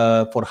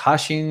for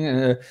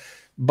hashing.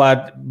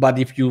 But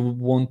if you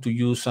want to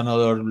use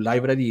another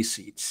library,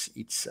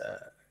 it's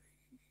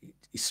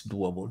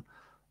doable.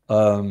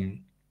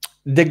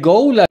 The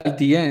goal at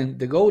the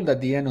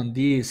end on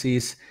this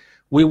is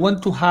we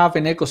want to have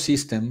an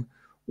ecosystem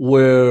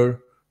where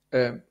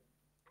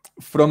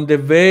from the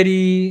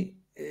very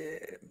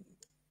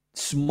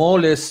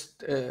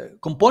smallest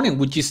component,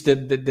 which is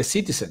the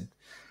citizen,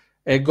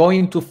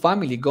 going to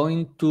family,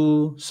 going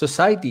to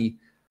society,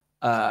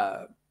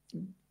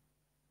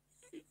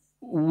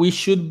 we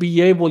should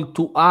be able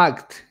to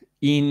act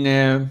in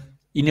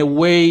a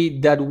way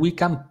that we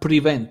can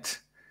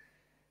prevent,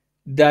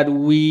 that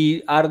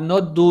we are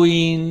not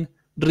doing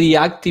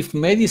reactive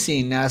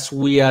medicine as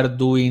we are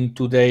doing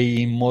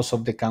today in most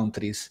of the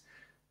countries.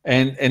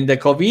 And the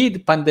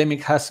COVID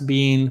pandemic has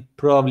been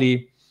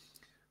probably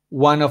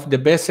one of the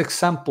best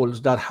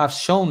examples that have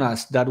shown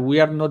us that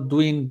we are not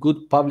doing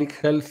good public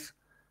health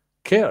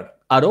care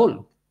at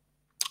all.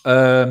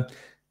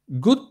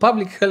 Good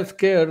public health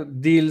care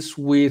deals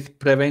with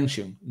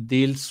prevention,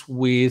 deals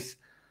with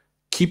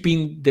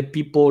keeping the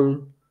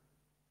people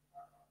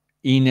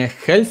in a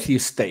healthy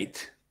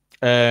state,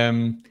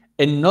 and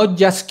not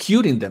just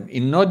curing them,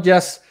 and not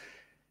just,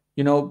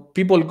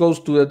 people goes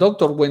to the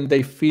doctor when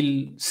they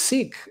feel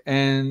sick,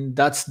 and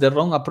that's the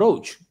wrong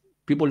approach.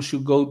 People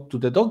should go to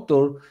the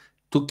doctor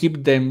to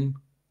keep them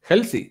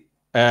healthy,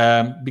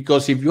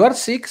 because if you are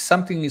sick,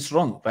 something is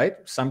wrong, right?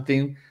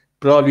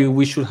 Probably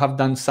we should have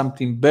done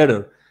something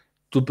better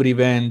to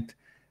prevent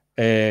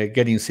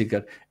getting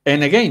sicker.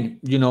 And again,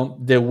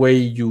 the way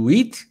you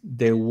eat,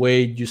 the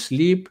way you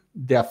sleep,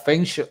 the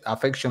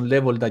affection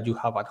level that you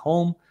have at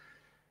home,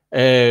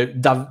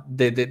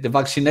 the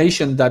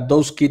vaccination that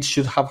those kids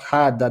should have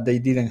had that they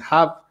didn't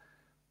have,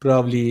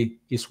 probably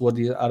is what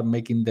are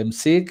making them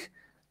sick.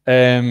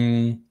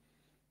 There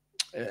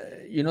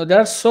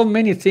are so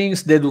many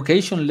things, the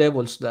education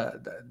levels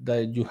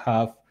that you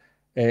have,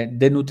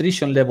 the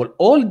nutrition level,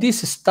 all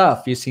this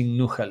stuff is in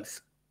GNU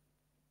Health.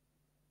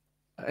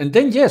 And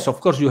then, yes,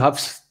 of course, you have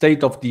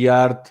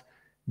state-of-the-art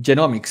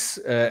genomics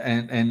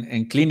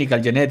and clinical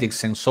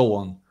genetics and so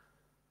on.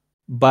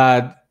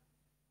 But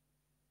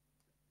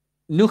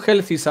GNU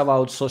Health is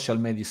about social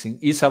medicine.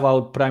 It's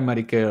about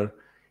primary care.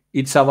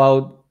 It's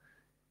about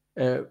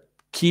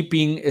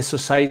keeping a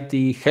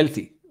society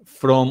healthy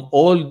from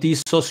all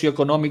these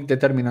socioeconomic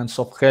determinants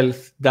of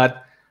health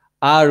that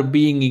are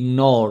being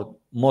ignored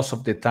most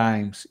of the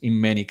times in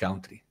many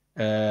countries.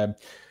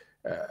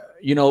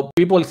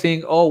 People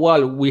think, oh,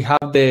 well, we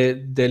have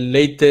the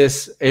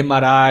latest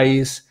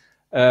MRIs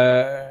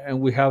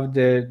and we have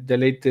the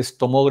latest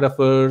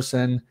tomographers,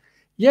 and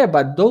yeah,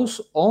 but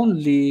those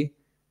only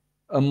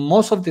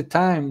most of the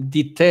time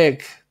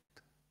detect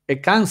a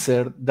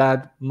cancer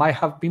that might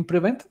have been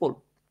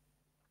preventable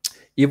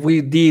if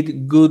we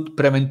did good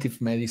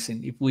preventive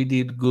medicine, if we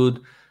did good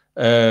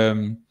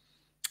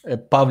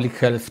public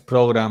health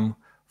program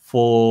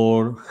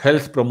for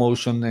health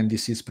promotion and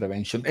disease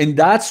prevention. And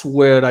that's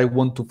where I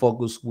want to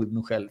focus with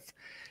GNU Health.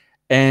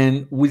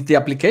 And with the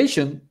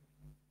application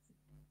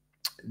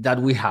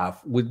that we have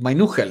with my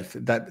GNU Health,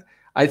 that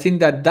I think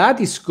that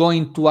is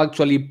going to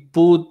actually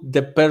put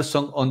the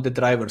person on the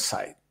driver's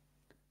side,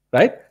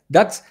 right?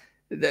 That's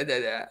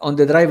on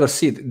the driver's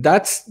seat.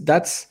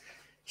 That's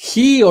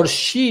he or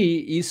she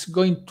is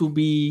going to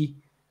be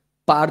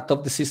part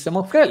of the system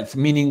of health,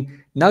 meaning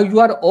now you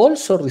are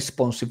also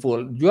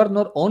responsible. You are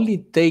not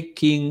only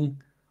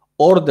taking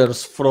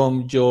orders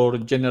from your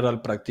general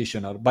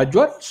practitioner, but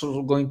you are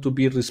also going to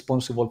be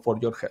responsible for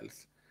your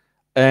health.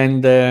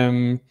 And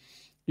I'm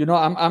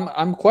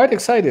quite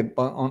excited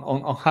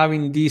on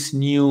having this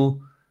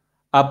new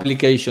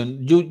application.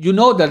 You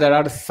know that there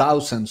are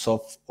thousands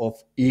of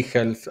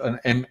e-health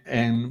and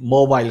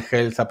mobile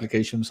health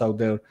applications out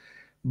there,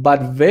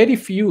 but very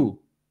few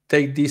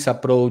take this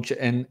approach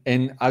and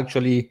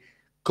actually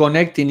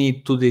connecting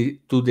it to the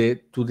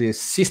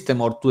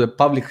system or to the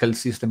public health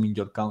system in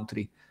your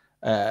country.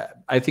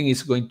 I think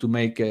it's going to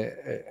make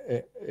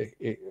a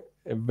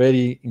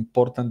very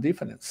important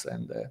difference.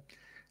 And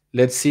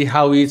let's see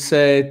how it's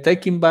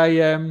taken by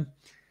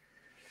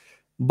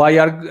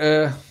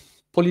our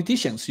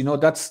politicians.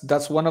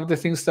 That's one of the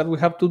things that we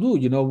have to do.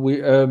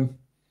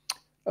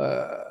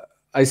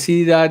 I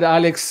see that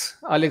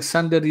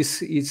Alexander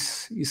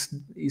is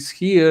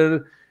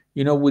here.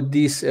 With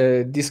these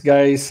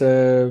guys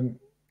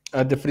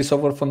at the Free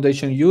Software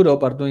Foundation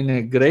Europe are doing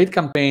a great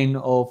campaign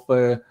of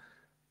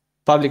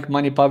public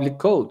money, public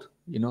code.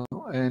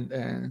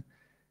 And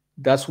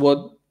that's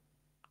what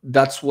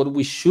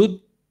we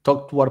should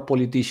talk to our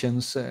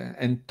politicians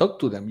and talk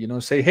to them.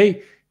 Say,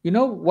 hey,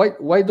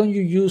 why don't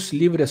you use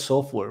Libre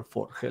software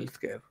for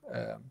healthcare?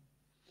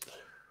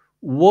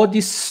 What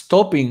is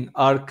stopping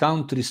our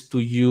countries to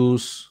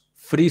use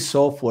free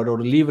software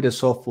or Libre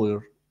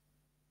software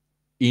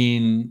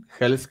in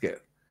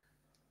healthcare?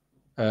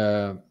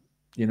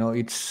 You know,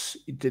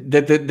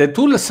 the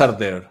tools are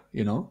there.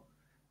 You know,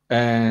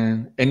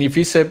 and if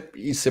it's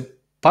a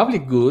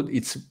public good,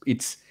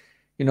 it's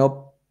you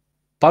know,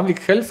 public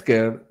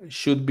healthcare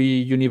should be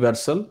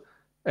universal,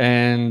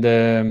 and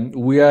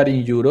we are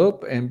in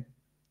Europe, and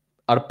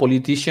our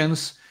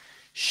politicians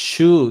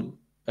should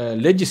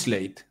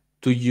legislate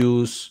to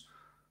use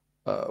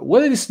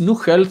whether it's GNU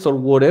Health or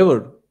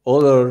whatever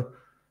other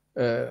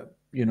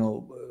you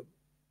know,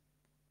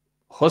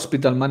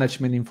 hospital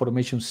management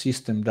information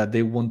system that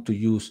they want to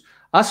use.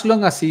 As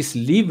long as it's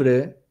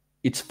libre,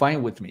 it's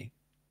fine with me.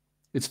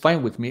 It's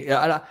fine with me.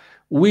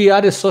 We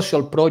are a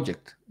social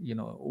project. You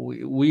know,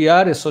 we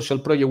are a social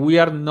project. We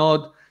are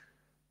not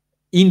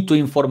into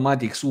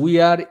informatics. We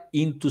are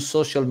into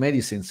social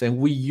medicines, and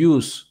we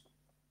use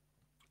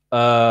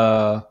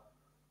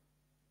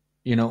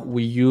you know,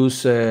 we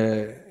use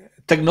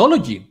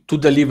technology to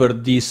deliver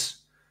this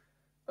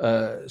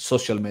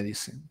social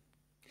medicine.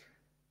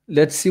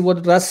 Let's see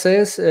what Raz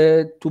says.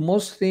 To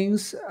most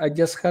things, I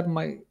just had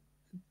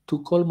to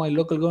call my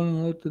local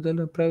government to tell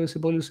them privacy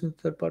policy in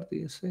third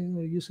parties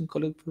using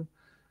collector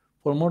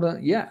for more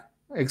than, yeah,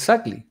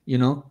 exactly. You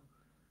know,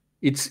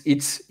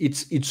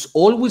 it's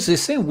always the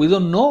same. We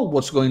don't know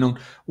what's going on.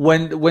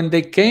 When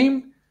they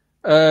came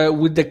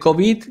with the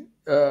COVID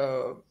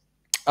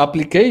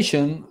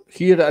application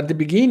here at the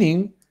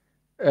beginning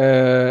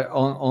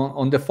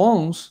on the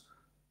phones,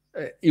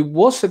 it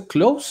was a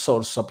closed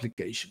source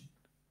application,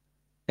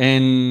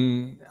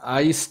 and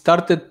I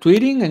started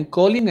tweeting and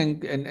calling,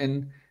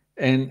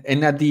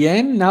 and at the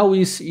end now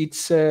it's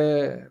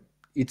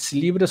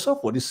libre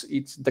software.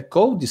 It's the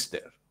code is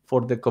there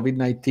for the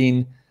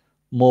COVID-19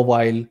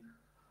 mobile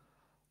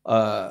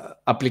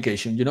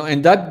application, you know,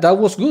 and that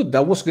was good.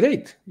 That was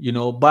great, you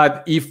know.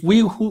 But if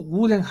we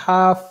wouldn't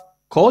have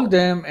called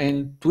them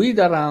and tweet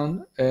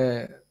around,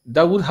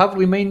 that would have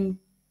remained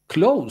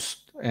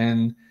closed.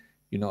 And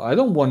you know, I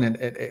don't want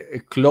a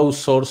closed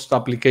source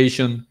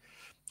application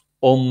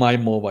on my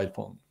mobile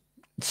phone,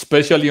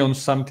 especially on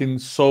something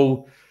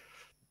so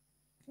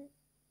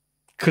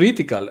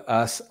critical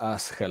as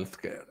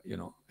healthcare, you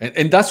know.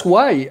 And that's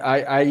why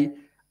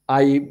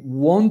I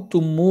want to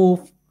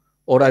move,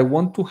 or I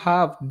want to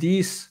have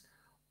these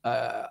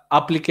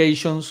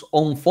applications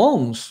on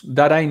phones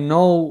that I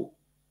know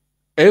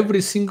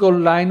every single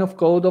line of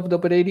code of the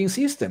operating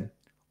system,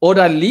 or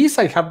at least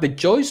I have the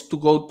choice to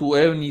go to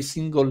any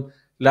single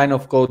line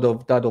of code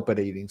of that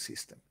operating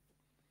system.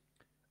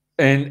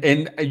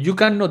 And you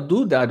cannot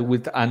do that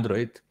with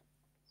Android.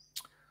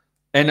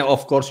 And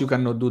of course, you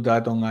cannot do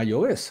that on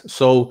iOS.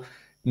 So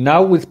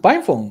now with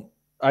PinePhone,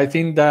 I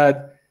think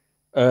that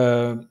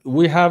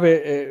we have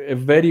a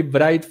very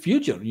bright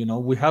future. You know,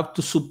 we have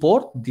to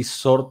support this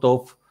sort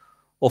of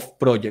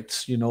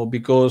projects, you know,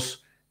 because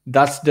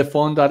that's the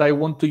phone that I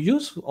want to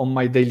use on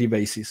my daily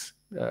basis.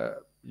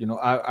 You know,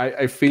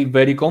 I feel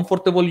very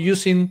comfortable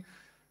using,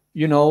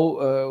 you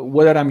know,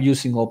 whether I'm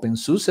using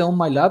openSUSE on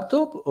my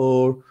laptop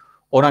or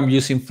I'm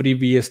using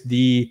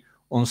FreeBSD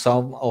on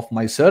some of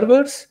my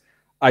servers.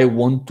 I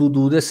want to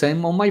do the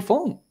same on my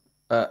phone.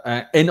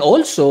 And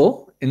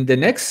also, in the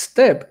next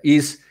step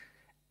is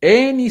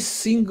any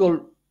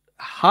single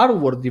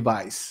hardware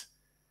device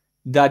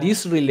that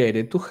is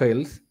related to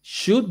health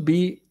should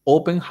be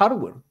open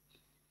hardware.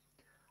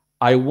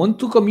 I want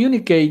to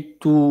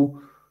communicate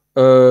to,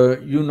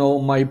 you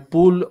know, my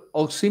pool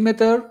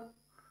oximeter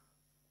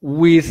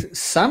with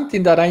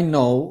something that I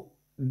know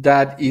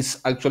that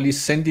is actually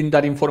sending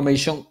that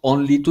information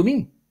only to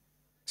me.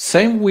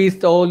 Same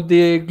with all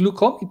the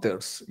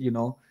glucometers, you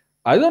know.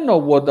 I don't know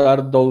what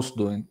are those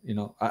doing, you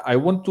know. I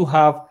want to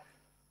have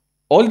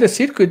all the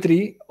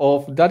circuitry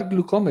of that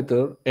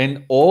glucometer,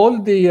 and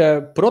all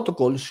the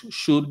protocols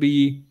should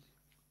be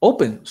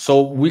open.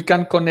 So we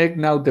can connect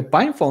now the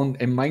PinePhone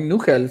and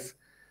MyGNUHealth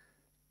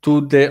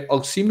to the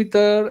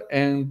oximeter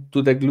and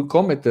to the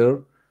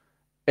glucometer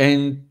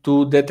and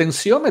to the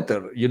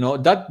tensiometer. You know,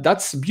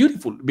 that's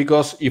beautiful,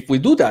 because if we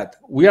do that,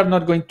 we are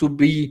not going to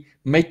be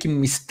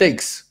making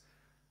mistakes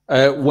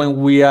when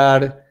we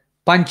are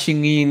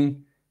punching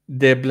in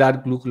the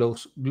blood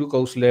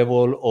glucose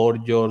level or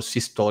your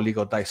systolic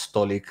or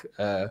diastolic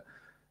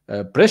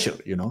pressure.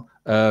 You know,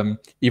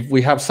 if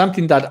we have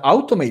something that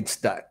automates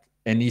that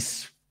and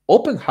is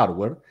open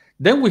hardware,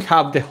 then we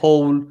have the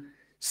whole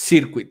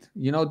circuit.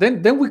 You know,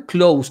 then we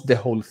close the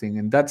whole thing,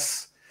 and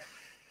that's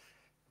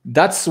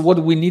what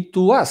we need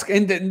to ask.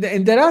 And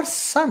there are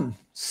some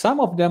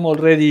of them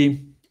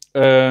already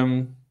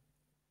that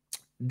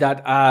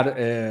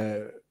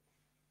are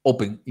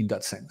open in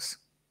that sense.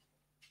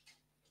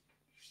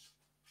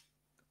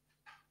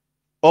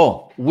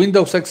 Oh,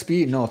 Windows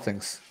XP, no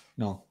thanks,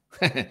 no.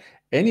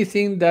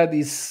 Anything that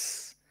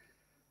is,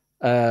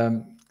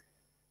 and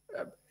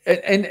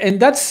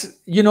that's,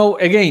 you know,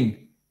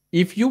 again,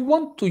 if you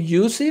want to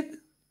use it,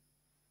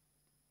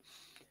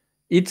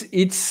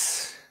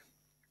 it's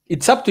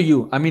up to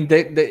you. I mean,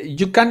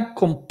 you can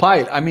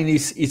compile. I mean,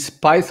 it's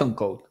Python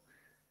code.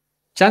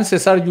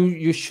 Chances are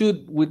you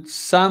should, with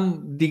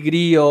some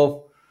degree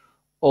of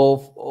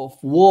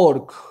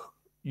work,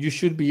 you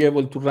should be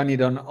able to run it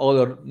on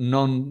other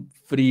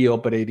non-free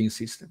operating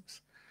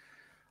systems.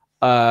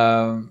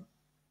 But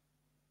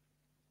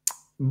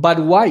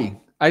why?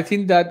 I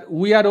think that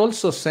we are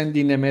also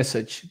sending a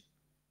message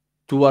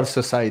to our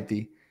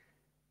society.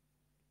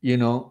 You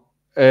know,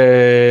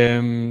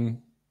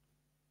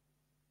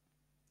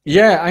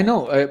 yeah, I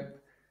know.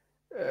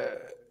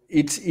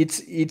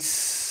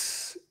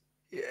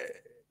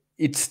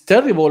 It's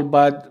terrible,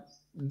 but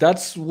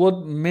that's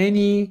what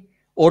many,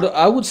 or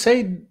I would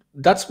say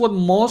that's what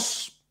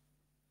most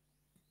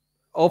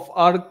of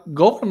our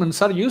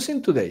governments are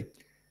using today.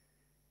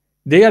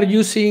 They are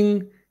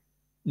using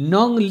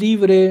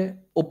non-libre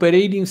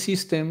operating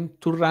system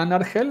to run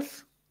our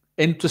health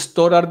and to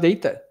store our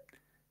data.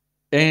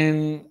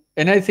 And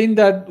I think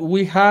that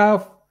we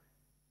have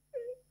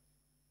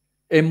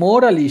a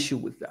moral issue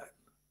with that.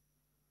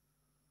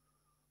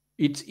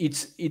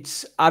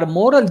 It's our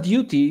moral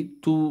duty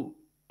to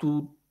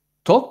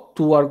talk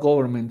to our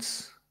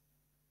governments.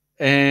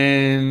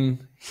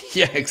 And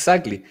yeah,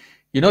 exactly.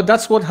 You know,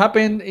 that's what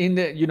happened in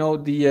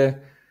the,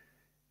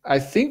 I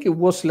think it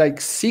was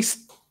like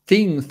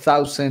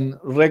 16,000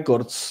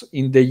 records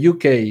in the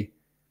UK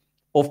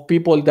of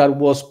people that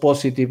was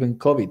positive in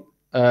COVID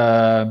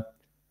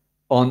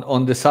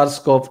on the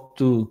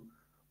SARS-CoV-2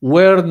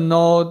 were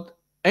not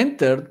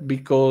entered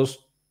because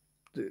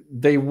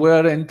they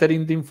were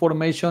entering the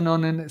information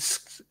on an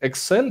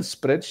Excel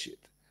spreadsheet.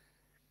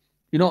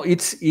 You know,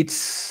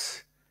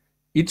 it's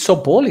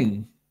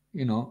appalling.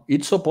 You know,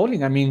 it's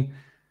appalling. I mean,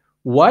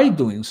 why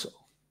doing so?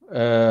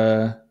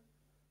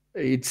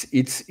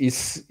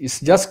 It's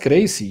just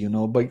crazy, you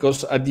know,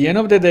 because at the end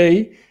of the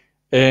day,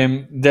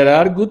 there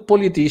are good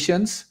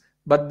politicians,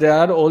 but there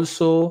are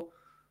also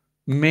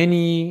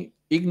many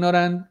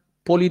ignorant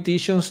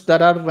politicians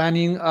that are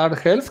running our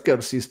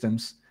healthcare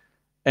systems.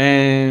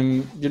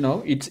 And you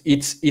know,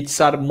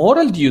 it's our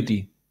moral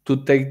duty to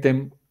take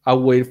them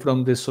away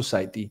from the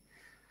society,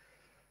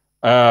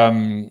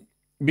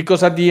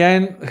 because at the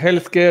end,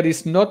 healthcare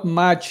is not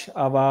much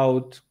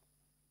about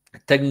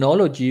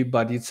technology,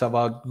 but it's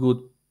about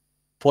good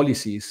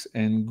policies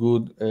and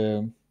good,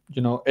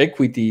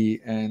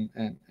 equity and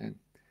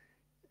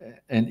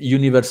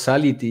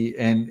universality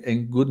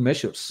and good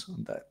measures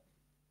on that.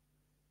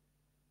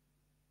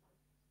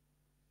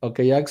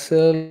 Okay,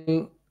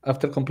 Axel,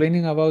 after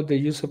complaining about the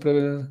use of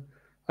prevalence,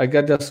 I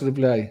got this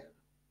reply.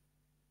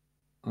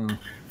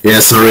 Yeah,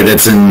 sorry,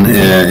 that's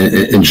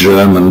in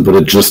German, but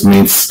it just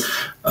means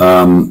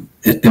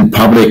in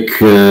public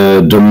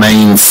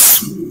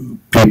domains,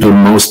 people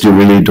mostly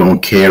really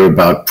don't care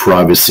about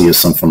privacy or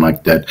something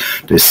like that.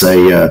 They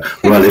say,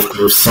 well, if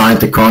they've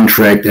signed the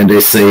contract and they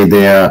say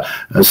they're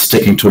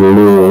sticking to the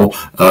law,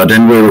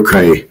 then we're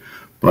okay.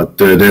 But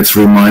that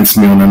reminds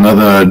me on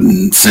another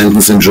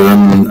sentence in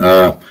German,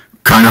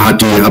 keiner hat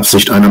die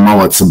Absicht, eine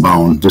Mauer zu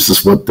bauen. This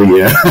is what the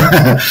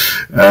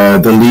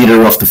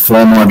leader of the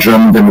former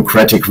German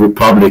Democratic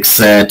Republic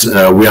said.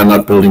 We are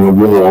not building a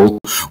wall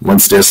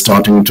once they're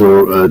starting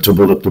to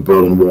build up the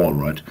Berlin Wall,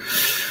 right?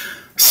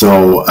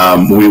 So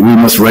we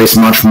must raise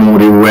much more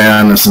the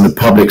awareness in the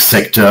public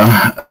sector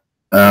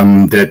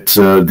that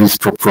these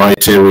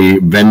proprietary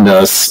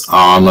vendors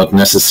are not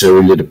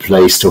necessarily the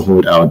place to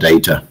hold our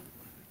data.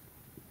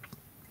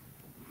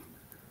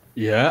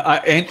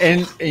 Yeah,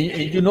 and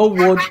you know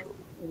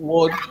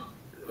what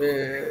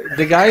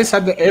the guys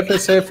at the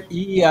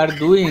FSFE are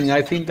doing.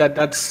 I think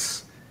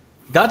that's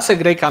a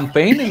great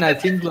campaign, and I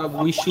think that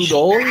we should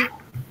all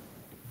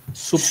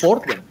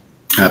support them.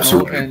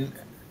 Absolutely.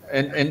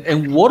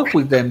 And work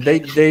with them.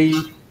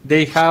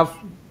 They have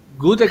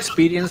good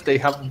experience. They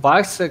have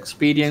vast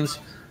experience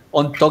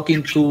on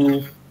talking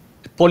to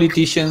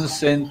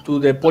politicians and to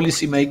the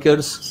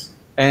policymakers,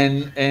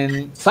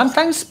 and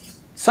sometimes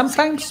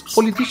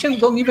politicians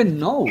don't even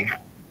know.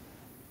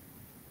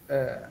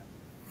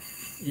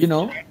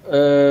 So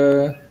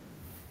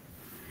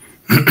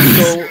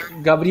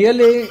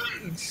Gabriele,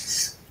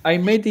 I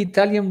made the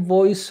Italian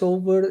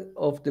voiceover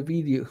of the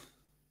video.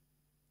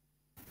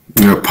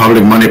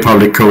 Public money,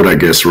 public code, I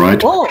guess,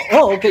 right? Oh,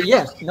 okay,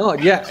 yeah, no,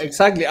 yeah,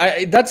 exactly.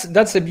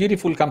 That's a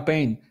beautiful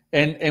campaign,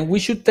 and we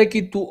should take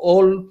it to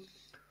all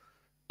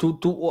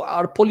to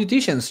our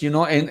politicians,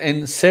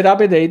 and set up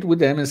a date with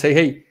them and say,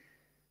 hey,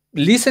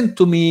 listen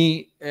to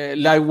me,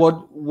 like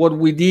what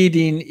we did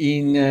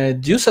in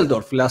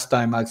Düsseldorf last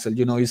time, Axel.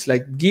 It's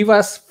like, give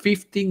us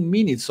 15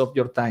 minutes of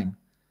your time.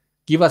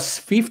 Give us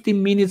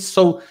 15 minutes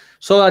so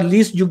at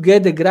least you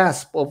get a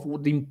grasp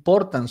of the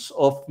importance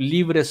of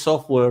libre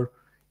software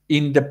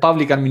in the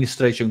public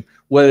administration,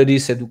 whether it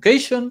is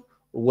education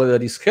or whether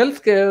it is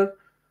healthcare.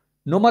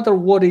 No matter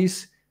what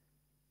is,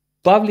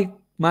 public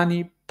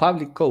money,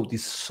 public code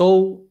is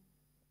so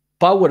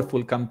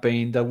powerful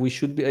campaign that we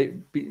should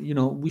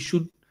we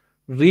should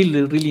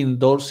really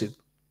endorse it.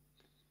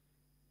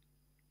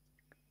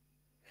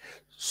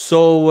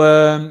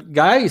 So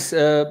guys,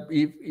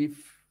 if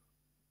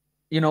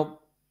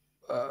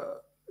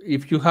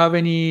you have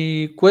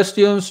any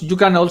questions, you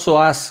can also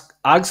ask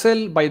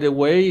Axel. By the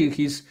way,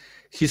 he's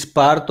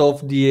part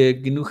of the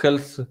GNU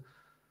Health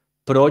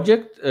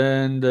project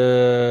and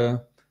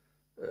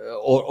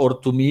or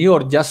to me,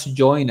 or just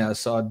join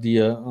us at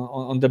the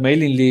on the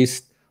mailing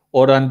list,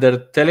 or under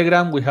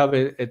Telegram. We have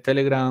a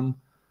Telegram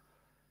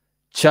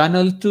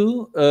channel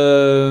too,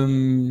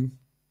 and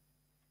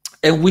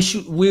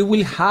we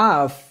will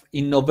have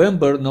in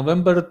November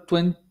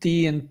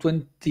 20 and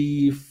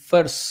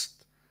 21st.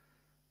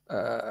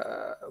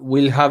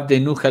 We'll have the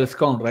GNU Health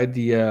Con, right?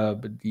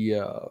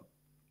 The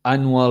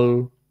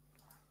annual.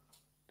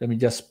 Let me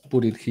just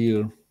put it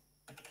here.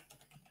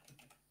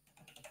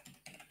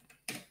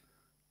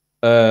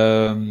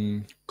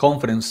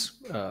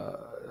 Conference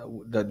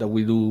that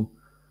we do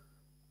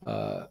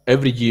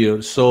every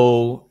year.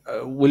 So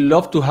we'd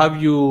love to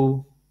have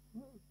you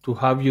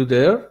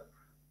there,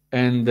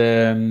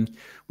 and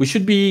we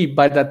should be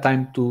by that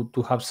time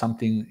to have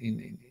something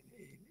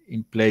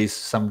in place,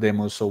 some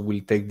demos. So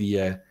we'll take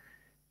the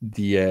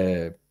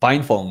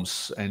Pine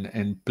phones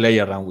and play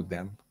around with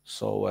them.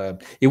 So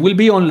it will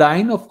be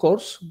online, of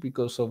course,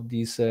 because of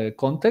this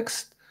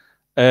context.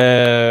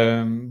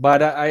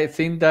 But I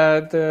think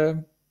that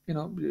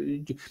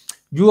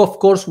you of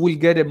course will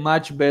get a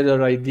much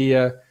better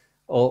idea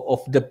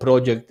of the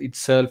project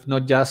itself,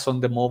 not just on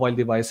the mobile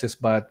devices,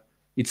 but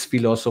its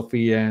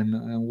philosophy and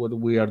what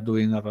we are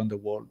doing around the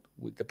world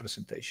with the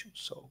presentation.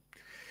 So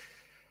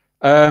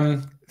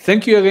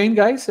thank you again,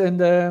 guys,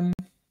 and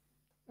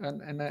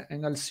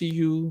I'll see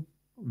you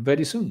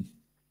very soon.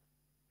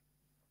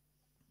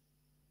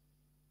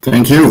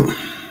 Thank you.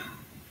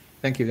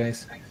 Thank you,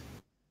 guys.